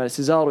 وبعدين يهجم على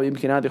سيزارو،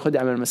 يمكن هذه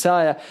خدعة من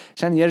المسايا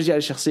عشان يرجع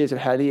لشخصيته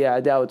الحالية.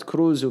 عداوة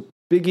كروز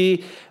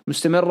بيجي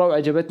مستمرة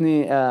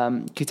وعجبتني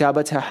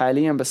كتابتها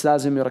حاليا، بس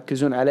لازم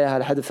يركزون عليها.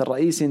 الحدث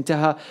الرئيسي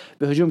انتهى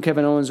بهجوم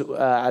كيفن أوينز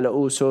على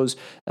أوسوس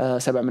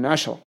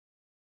 7/10.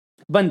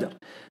 بندر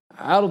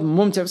عرض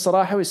ممتع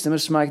بصراحة، ويستمر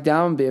سماك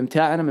داون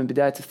بإمتاعنا من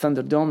بداية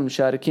الثندر دوم.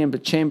 المشاركين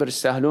بالتشامبر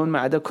يستاهلون ما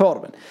عدا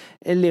كوربن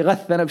اللي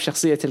غثنا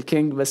بشخصية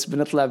الكينج، بس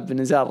بنطلع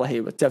بنزال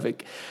رهيب. اتفق.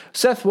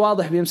 سيث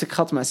واضح بيمسك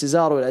خط مع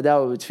سيزارو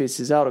والعداوة بتفيد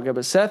سيزارو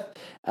قبل سيث.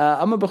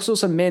 أما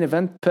بخصوص المين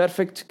ايفنت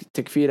بيرفكت،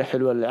 تكفيرة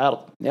حلوة للعرض.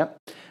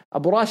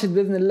 أبو راشد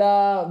بإذن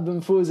الله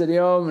بنفوز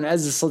اليوم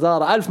ونعزز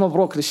الصدارة. ألف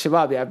مبروك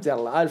للشباب يا عبد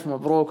الله، ألف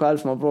مبروك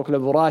وألف مبروك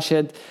لأبو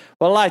راشد.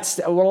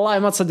 والله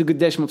ما تصدق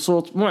قديش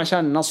مبسوط، مو عشان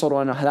النصر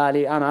وأنا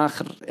هلالي، أنا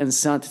آخر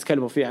إنسان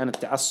تتكلموا فيه عن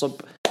التعصب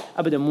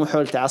أبدا، مو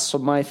حول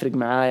تعصب، ما يفرق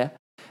معايا.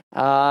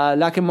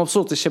 لكن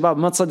مبسوط الشباب،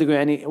 ما تصدقوا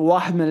يعني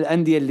واحد من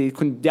الأندية اللي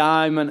كنت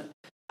دائما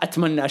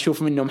أتمنى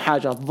أشوف منهم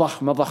حاجة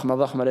ضخمة ضخمة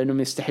ضخمة لأنهم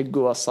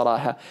يستحقوها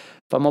الصراحة.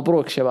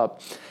 فمبروك شباب.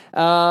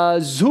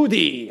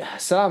 زودي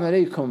السلام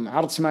عليكم.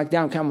 عرض سماك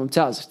داون كان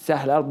ممتاز،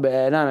 افتتاح العرض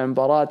بإعلان عن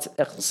مباراة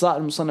إقصاء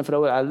المصنف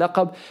الأول على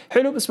اللقب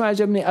حلو، بس ما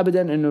عجبني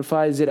أبدا إنه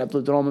الفايز يلعب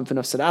ضد رومان في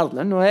نفس العرض،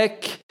 لأنه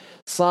هيك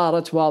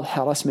صارت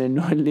واضحة رسمي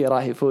إنه اللي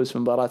راح يفوز في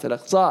مباراة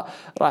الإقصاء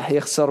راح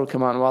يخسر،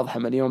 وكمان واضحة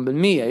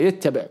 100%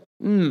 يتبع.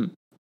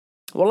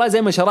 والله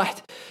زي ما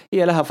شرحت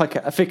هي لها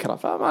فكرة،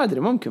 فما أدري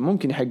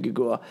ممكن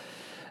يحققوها.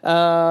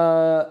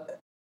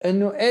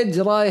 انه ايدج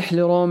رايح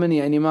لرومان،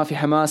 يعني ما في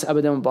حماس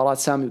ابدا. مباراة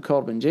سامي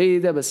وكوربن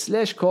جيدة، بس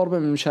ليش كوربن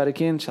من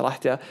المشاركين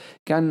شرحته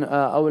كان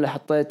اول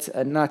حطيت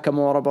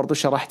ناكامورا برضو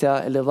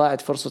شرحته اللي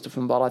ضاعت فرصته في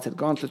مباراة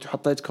الجونتلت،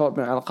 وحطيت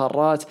كوربن على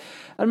القارات.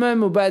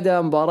 المهم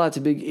وبعدها مباراة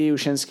بيج اي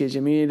وشنسكي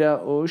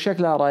جميلة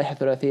وشكلها رايحة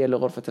ثلاثية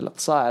لغرفة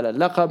الاقصاء على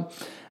اللقب.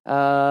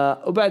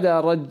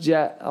 وبعدها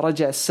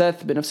رجع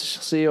سيث بنفس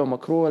الشخصية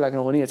ومكروه، لكن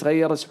الأغنية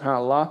تغيرت سبحان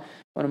الله،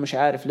 وأنا مش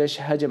عارف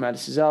ليش هجم على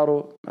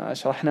سيزارو.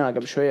 شرحناه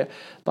قبل شوية،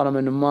 طالما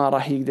أنه ما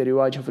راح يقدر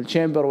يواجهه في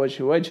الشامبر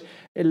وجه وجه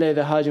إلا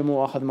إذا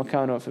هاجمه وأخذ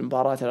مكانه في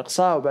مباراة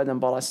الإقصاء. وبعد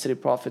مباراة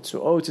ستريت بروفيتس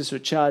وأوتس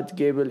وتشاد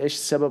جيبل، إيش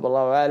السبب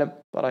الله أعلم،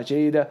 مباراة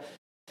جيدة.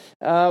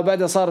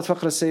 وبعدها صارت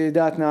فقرة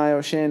السيدات نايا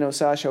وشينا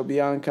وساشا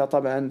وبيانكا،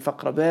 طبعا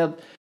فقرة بيض.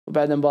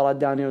 وبعد مباراة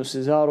دانيو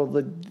وسيزارو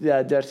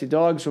ضد ديرتي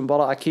دوغز،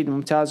 ومباراة أكيد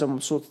ممتازة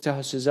ومبسوط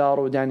تهو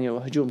سيزارو ودانيو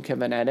وهجوم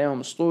كيفن عليهم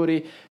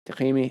أسطوري.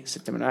 تقييمي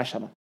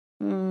 6/10.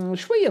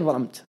 شوية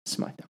ظلمت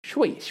سمعت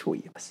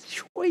شوية بس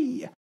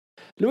شوية.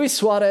 لويس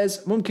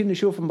سواريز ممكن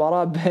نشوف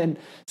مباراة بين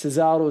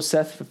سيزارو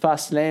وسيث في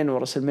فاست لين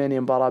ورسلمانيا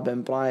مباراة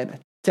بين براين.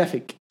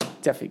 اتفق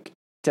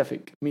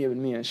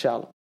 100% إن شاء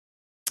الله.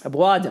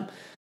 أبو آدم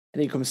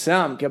عليكم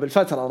السلام. قبل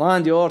فترة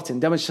راندي أورتن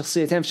دمج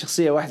شخصيتين في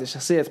شخصية واحدة،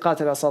 شخصية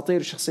قاتل الأساطير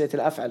وشخصية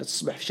الأفعى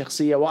تصبح في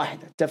شخصية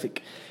واحدة. اتفق.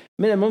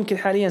 من الممكن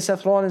حاليا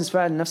سيث رولينز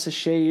فعل نفس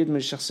الشيء،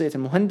 يدمج شخصية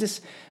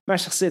المهندس مع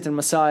شخصية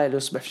المسائل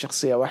ويصبح في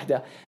شخصية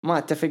واحدة. ما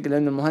اتفق،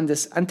 لأن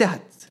المهندس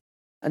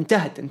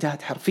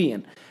انتهت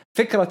حرفيا.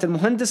 فكرة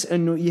المهندس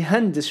أنه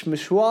يهندس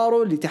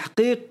مشواره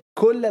لتحقيق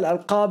كل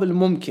الألقاب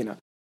الممكنة،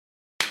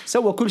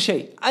 سوى كل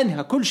شيء،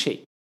 أنهى كل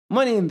شيء.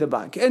 Money in the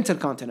Bank,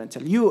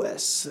 Intercontinental,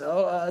 US,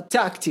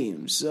 Tag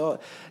Teams,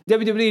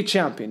 WWE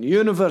Champion,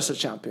 Universal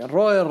Champion,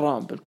 Royal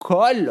Rumble،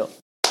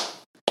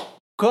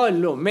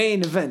 كله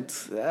Main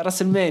Event,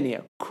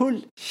 رسلمانيا،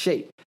 كل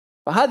شيء.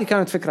 فهذه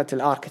كانت فكرة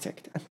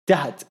الاركيتكت،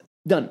 انتهت،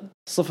 done،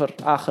 صفر،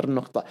 آخر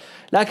نقطة.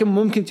 لكن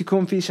ممكن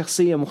تكون في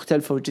شخصية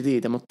مختلفة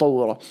وجديدة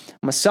متطورة،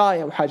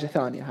 مسايا وحاجة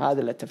ثانية، هذا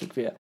اللي اتفق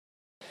فيها.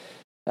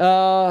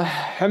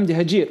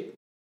 حمدي هجير،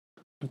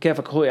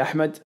 كيفك أخوي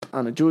أحمد؟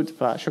 أنا جود،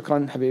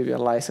 فشكرا حبيبي،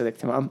 الله يسعدك.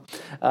 تمام.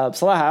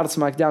 بصراحة عرض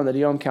سماك داون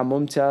اليوم كان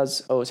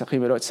ممتاز، أو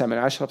تقييمي له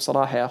 9/10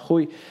 بصراحة يا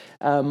أخوي.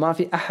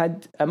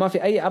 ما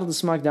في أي عرض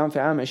سماك داون في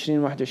عام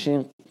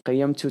 2021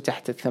 قيمته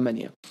تحت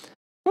 8.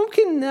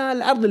 ممكن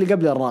العرض اللي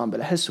قبل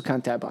الرامبل أحسه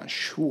كان تعبان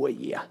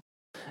شوية.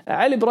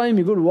 علي إبراهيم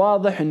يقول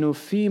واضح إنه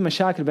في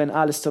مشاكل بين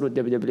آلستر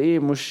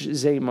والدبليو، مش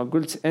زي ما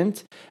قلت أنت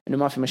إنه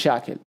ما في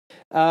مشاكل.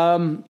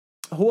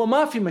 هو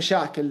ما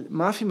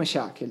في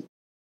مشاكل.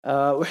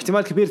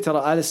 واحتمال كبير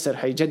ترى آلستر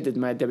حيجدد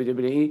مع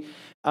الدبليو.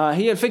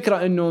 هي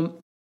الفكرة إنه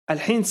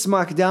الحين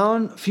سماك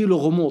داون في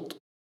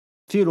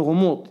له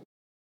غموض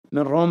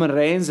من رومان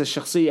رينز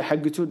الشخصية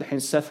حقته، الحين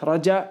سيث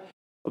رجع،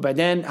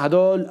 وبعدين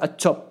هذول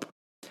التوب.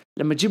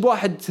 لما تجيب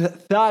واحد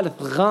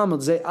ثالث غامض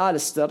زي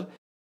آلستر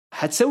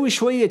حتسوي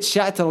شوية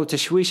شعتر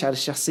وتشويش على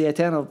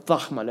الشخصيتين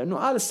الضخمة،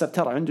 لأنه آلستر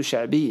ترى عنده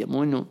شعبية،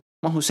 مو إنه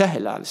ما هو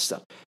سهل. آلستر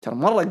ترى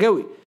مرة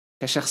قوي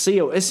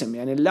كشخصية واسم،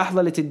 يعني اللحظة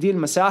اللي تديه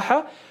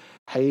المساحة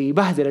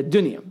حيبهدل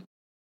الدنيا.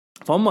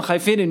 فهم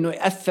خايفين إنه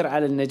يأثر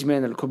على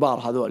النجمين الكبار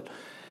هذول.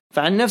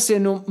 فعن نفسي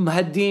إنه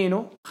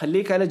مهدينه،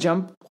 خليك على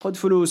جنب، خد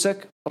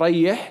فلوسك،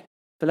 ريح،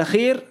 في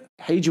الأخير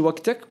حيجي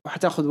وقتك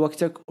وحتاخذ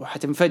وقتك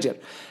وحتنفجر.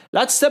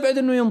 لا تستبعد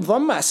إنه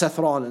ينضم مع سيث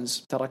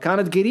رولينز، ترى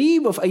كانت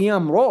قريبة في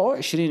أيام رو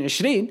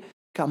 2020،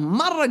 كان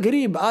مرة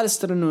قريب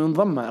آلستر إنه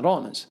ينضم مع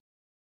رولينز.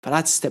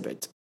 فلا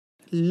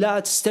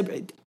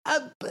تستبعد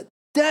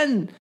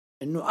أبداً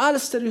إنه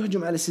آلستر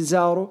يهجم على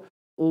سيزارو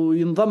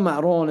وينضم مع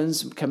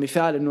رولينز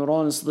كمثال انه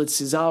رولينز ضد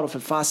سيزارو في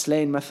الفاست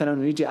لين مثلا،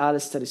 ويجي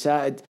أليستر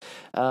يساعد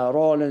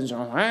رولينز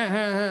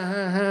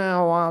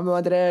وما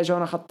ادري ايش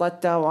وانا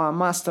خططتها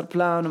وماستر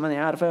بلان وماني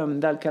عارفه من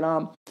ذا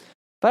الكلام.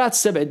 فلا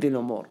تستبعد دي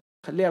الامور،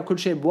 خليها كل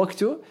شيء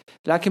بوقته.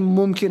 لكن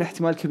ممكن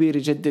احتمال كبير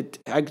يجدد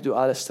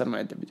عقده أليستر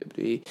مع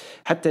WWE،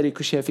 حتى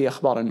ريكوشي في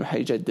اخبار انه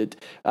حيجدد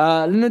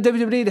لانه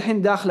WWE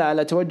الحين داخله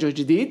على توجه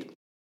جديد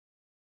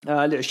ل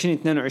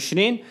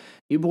 2022.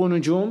 يبغوا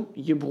نجوم،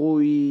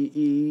 يبغوا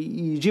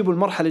يجيبوا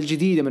المرحلة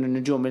الجديدة من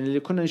النجوم اللي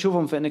كنا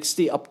نشوفهم في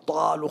NXT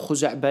أبطال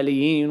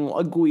وخزعبليين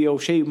وأقوياء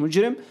وشيء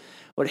مجرم،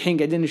 والحين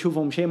قاعدين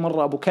نشوفهم شيء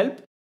مرة أبو كلب.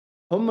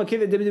 هم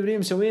كذا WWE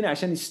مسوينه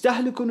عشان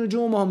يستهلكوا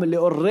نجومهم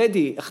اللي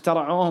already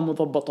اخترعوهم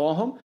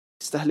وضبطوهم،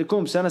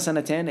 يستهلكوهم سنة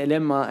سنتين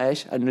إلين ما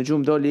إيش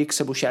النجوم دول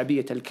يكسبوا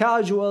شعبية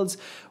الكاجوالز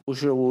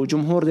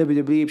وجمهور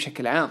WWE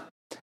بشكل عام.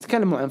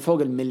 تكلموا عن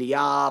فوق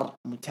 1,000,000,000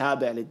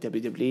 متابع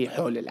للWWE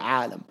حول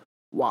العالم.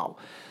 واو.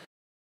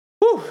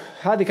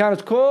 هذه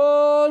كانت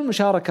كل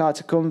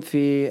مشاركاتكم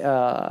في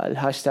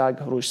الهاشتاج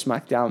هروج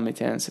سماك داون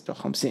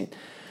 256. إن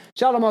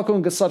شاء الله ما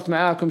أكون قصرت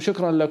معاكم.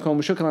 شكرا لكم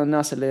وشكرا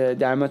للناس اللي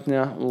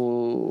دعمتنا،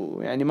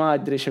 ويعني ما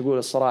أدري إيش أقول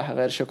الصراحة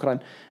غير شكرا.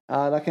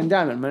 لكن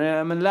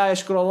دائما من لا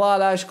يشكر الله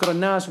لا يشكر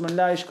الناس، ومن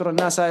لا يشكر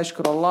الناس لا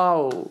يشكر الله.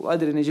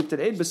 وأدري إني جبت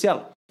العيد بس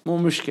يلا مو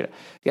مشكلة.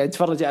 قاعد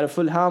أتفرج على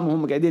فولهام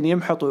وهم قاعدين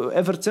يمحطوا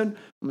إيفرتون،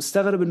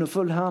 ومستغرب إنه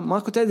فولهام ما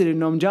كنت أدري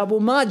إنهم جابوا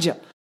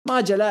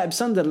ماجا لاعب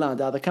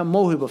ساندرلاند. هذا كان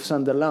موهبة في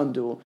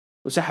ساندرلاند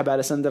وسحب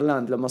على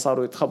ساندرلاند لما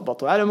صاروا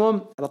يتخبطوا. على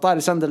العموم على طاري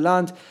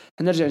ساندرلاند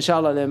هنرجع إن شاء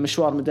الله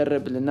لمشوار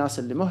مدرب للناس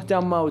اللي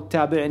مهتمة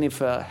وتتابعني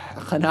في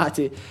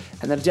قناتي،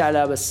 هنرجع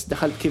لها. بس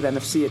دخلت كذا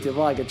نفسيتي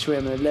ضاقت شوية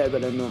من اللعبة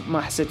لأنه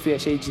ما حسيت فيها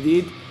شيء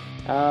جديد.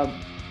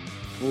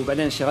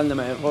 وبعدين شغلنا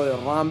مع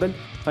رويال رامبل،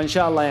 فإن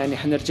شاء الله يعني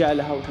حنرجع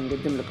لها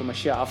وحنقدم لكم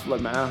أشياء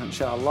أفضل معاها إن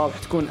شاء الله،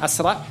 وحتكون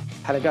أسرع،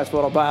 حلقات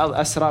ورا بعض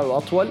أسرع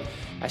وأطول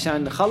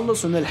عشان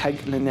نخلص ونلحق،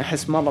 لأني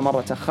أحس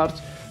مرة تأخرت.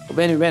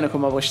 وبيني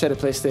وبينكم أبغى أشتري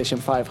بلاي ستيشن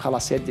 5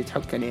 خلاص، يدي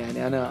تحكني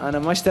يعني. أنا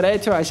ما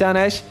اشتريته عشان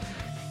إيش؟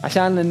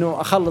 عشان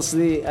إنه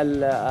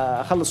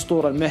أخلص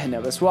طور المهنة،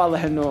 بس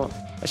واضح إنه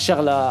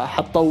الشغلة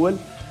حتطول،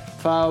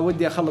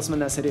 فودي أخلص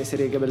منها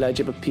سريع قبل لا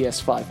أجيب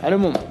PS5. على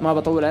العموم ما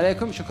بطول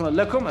عليكم، شكرا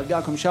لكم.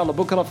 ألقاكم إن شاء الله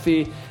بكرة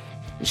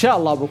إن شاء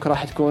الله بكرة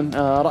حتكون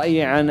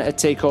رأيي عن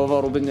التيك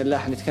أوفر، وبإذن الله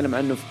حنتكلم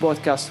عنه في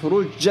بودكاست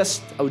هروج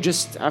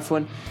جست عفوا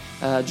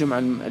الجمعة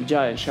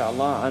الجاية إن شاء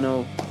الله،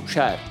 أنا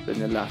وشاعر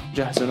بإذن الله.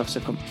 جهزوا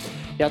نفسكم.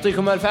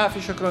 يعطيكم ألف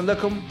عافية، شكرا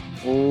لكم،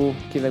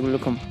 وكذا أقول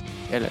لكم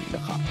إلى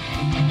اللقاء.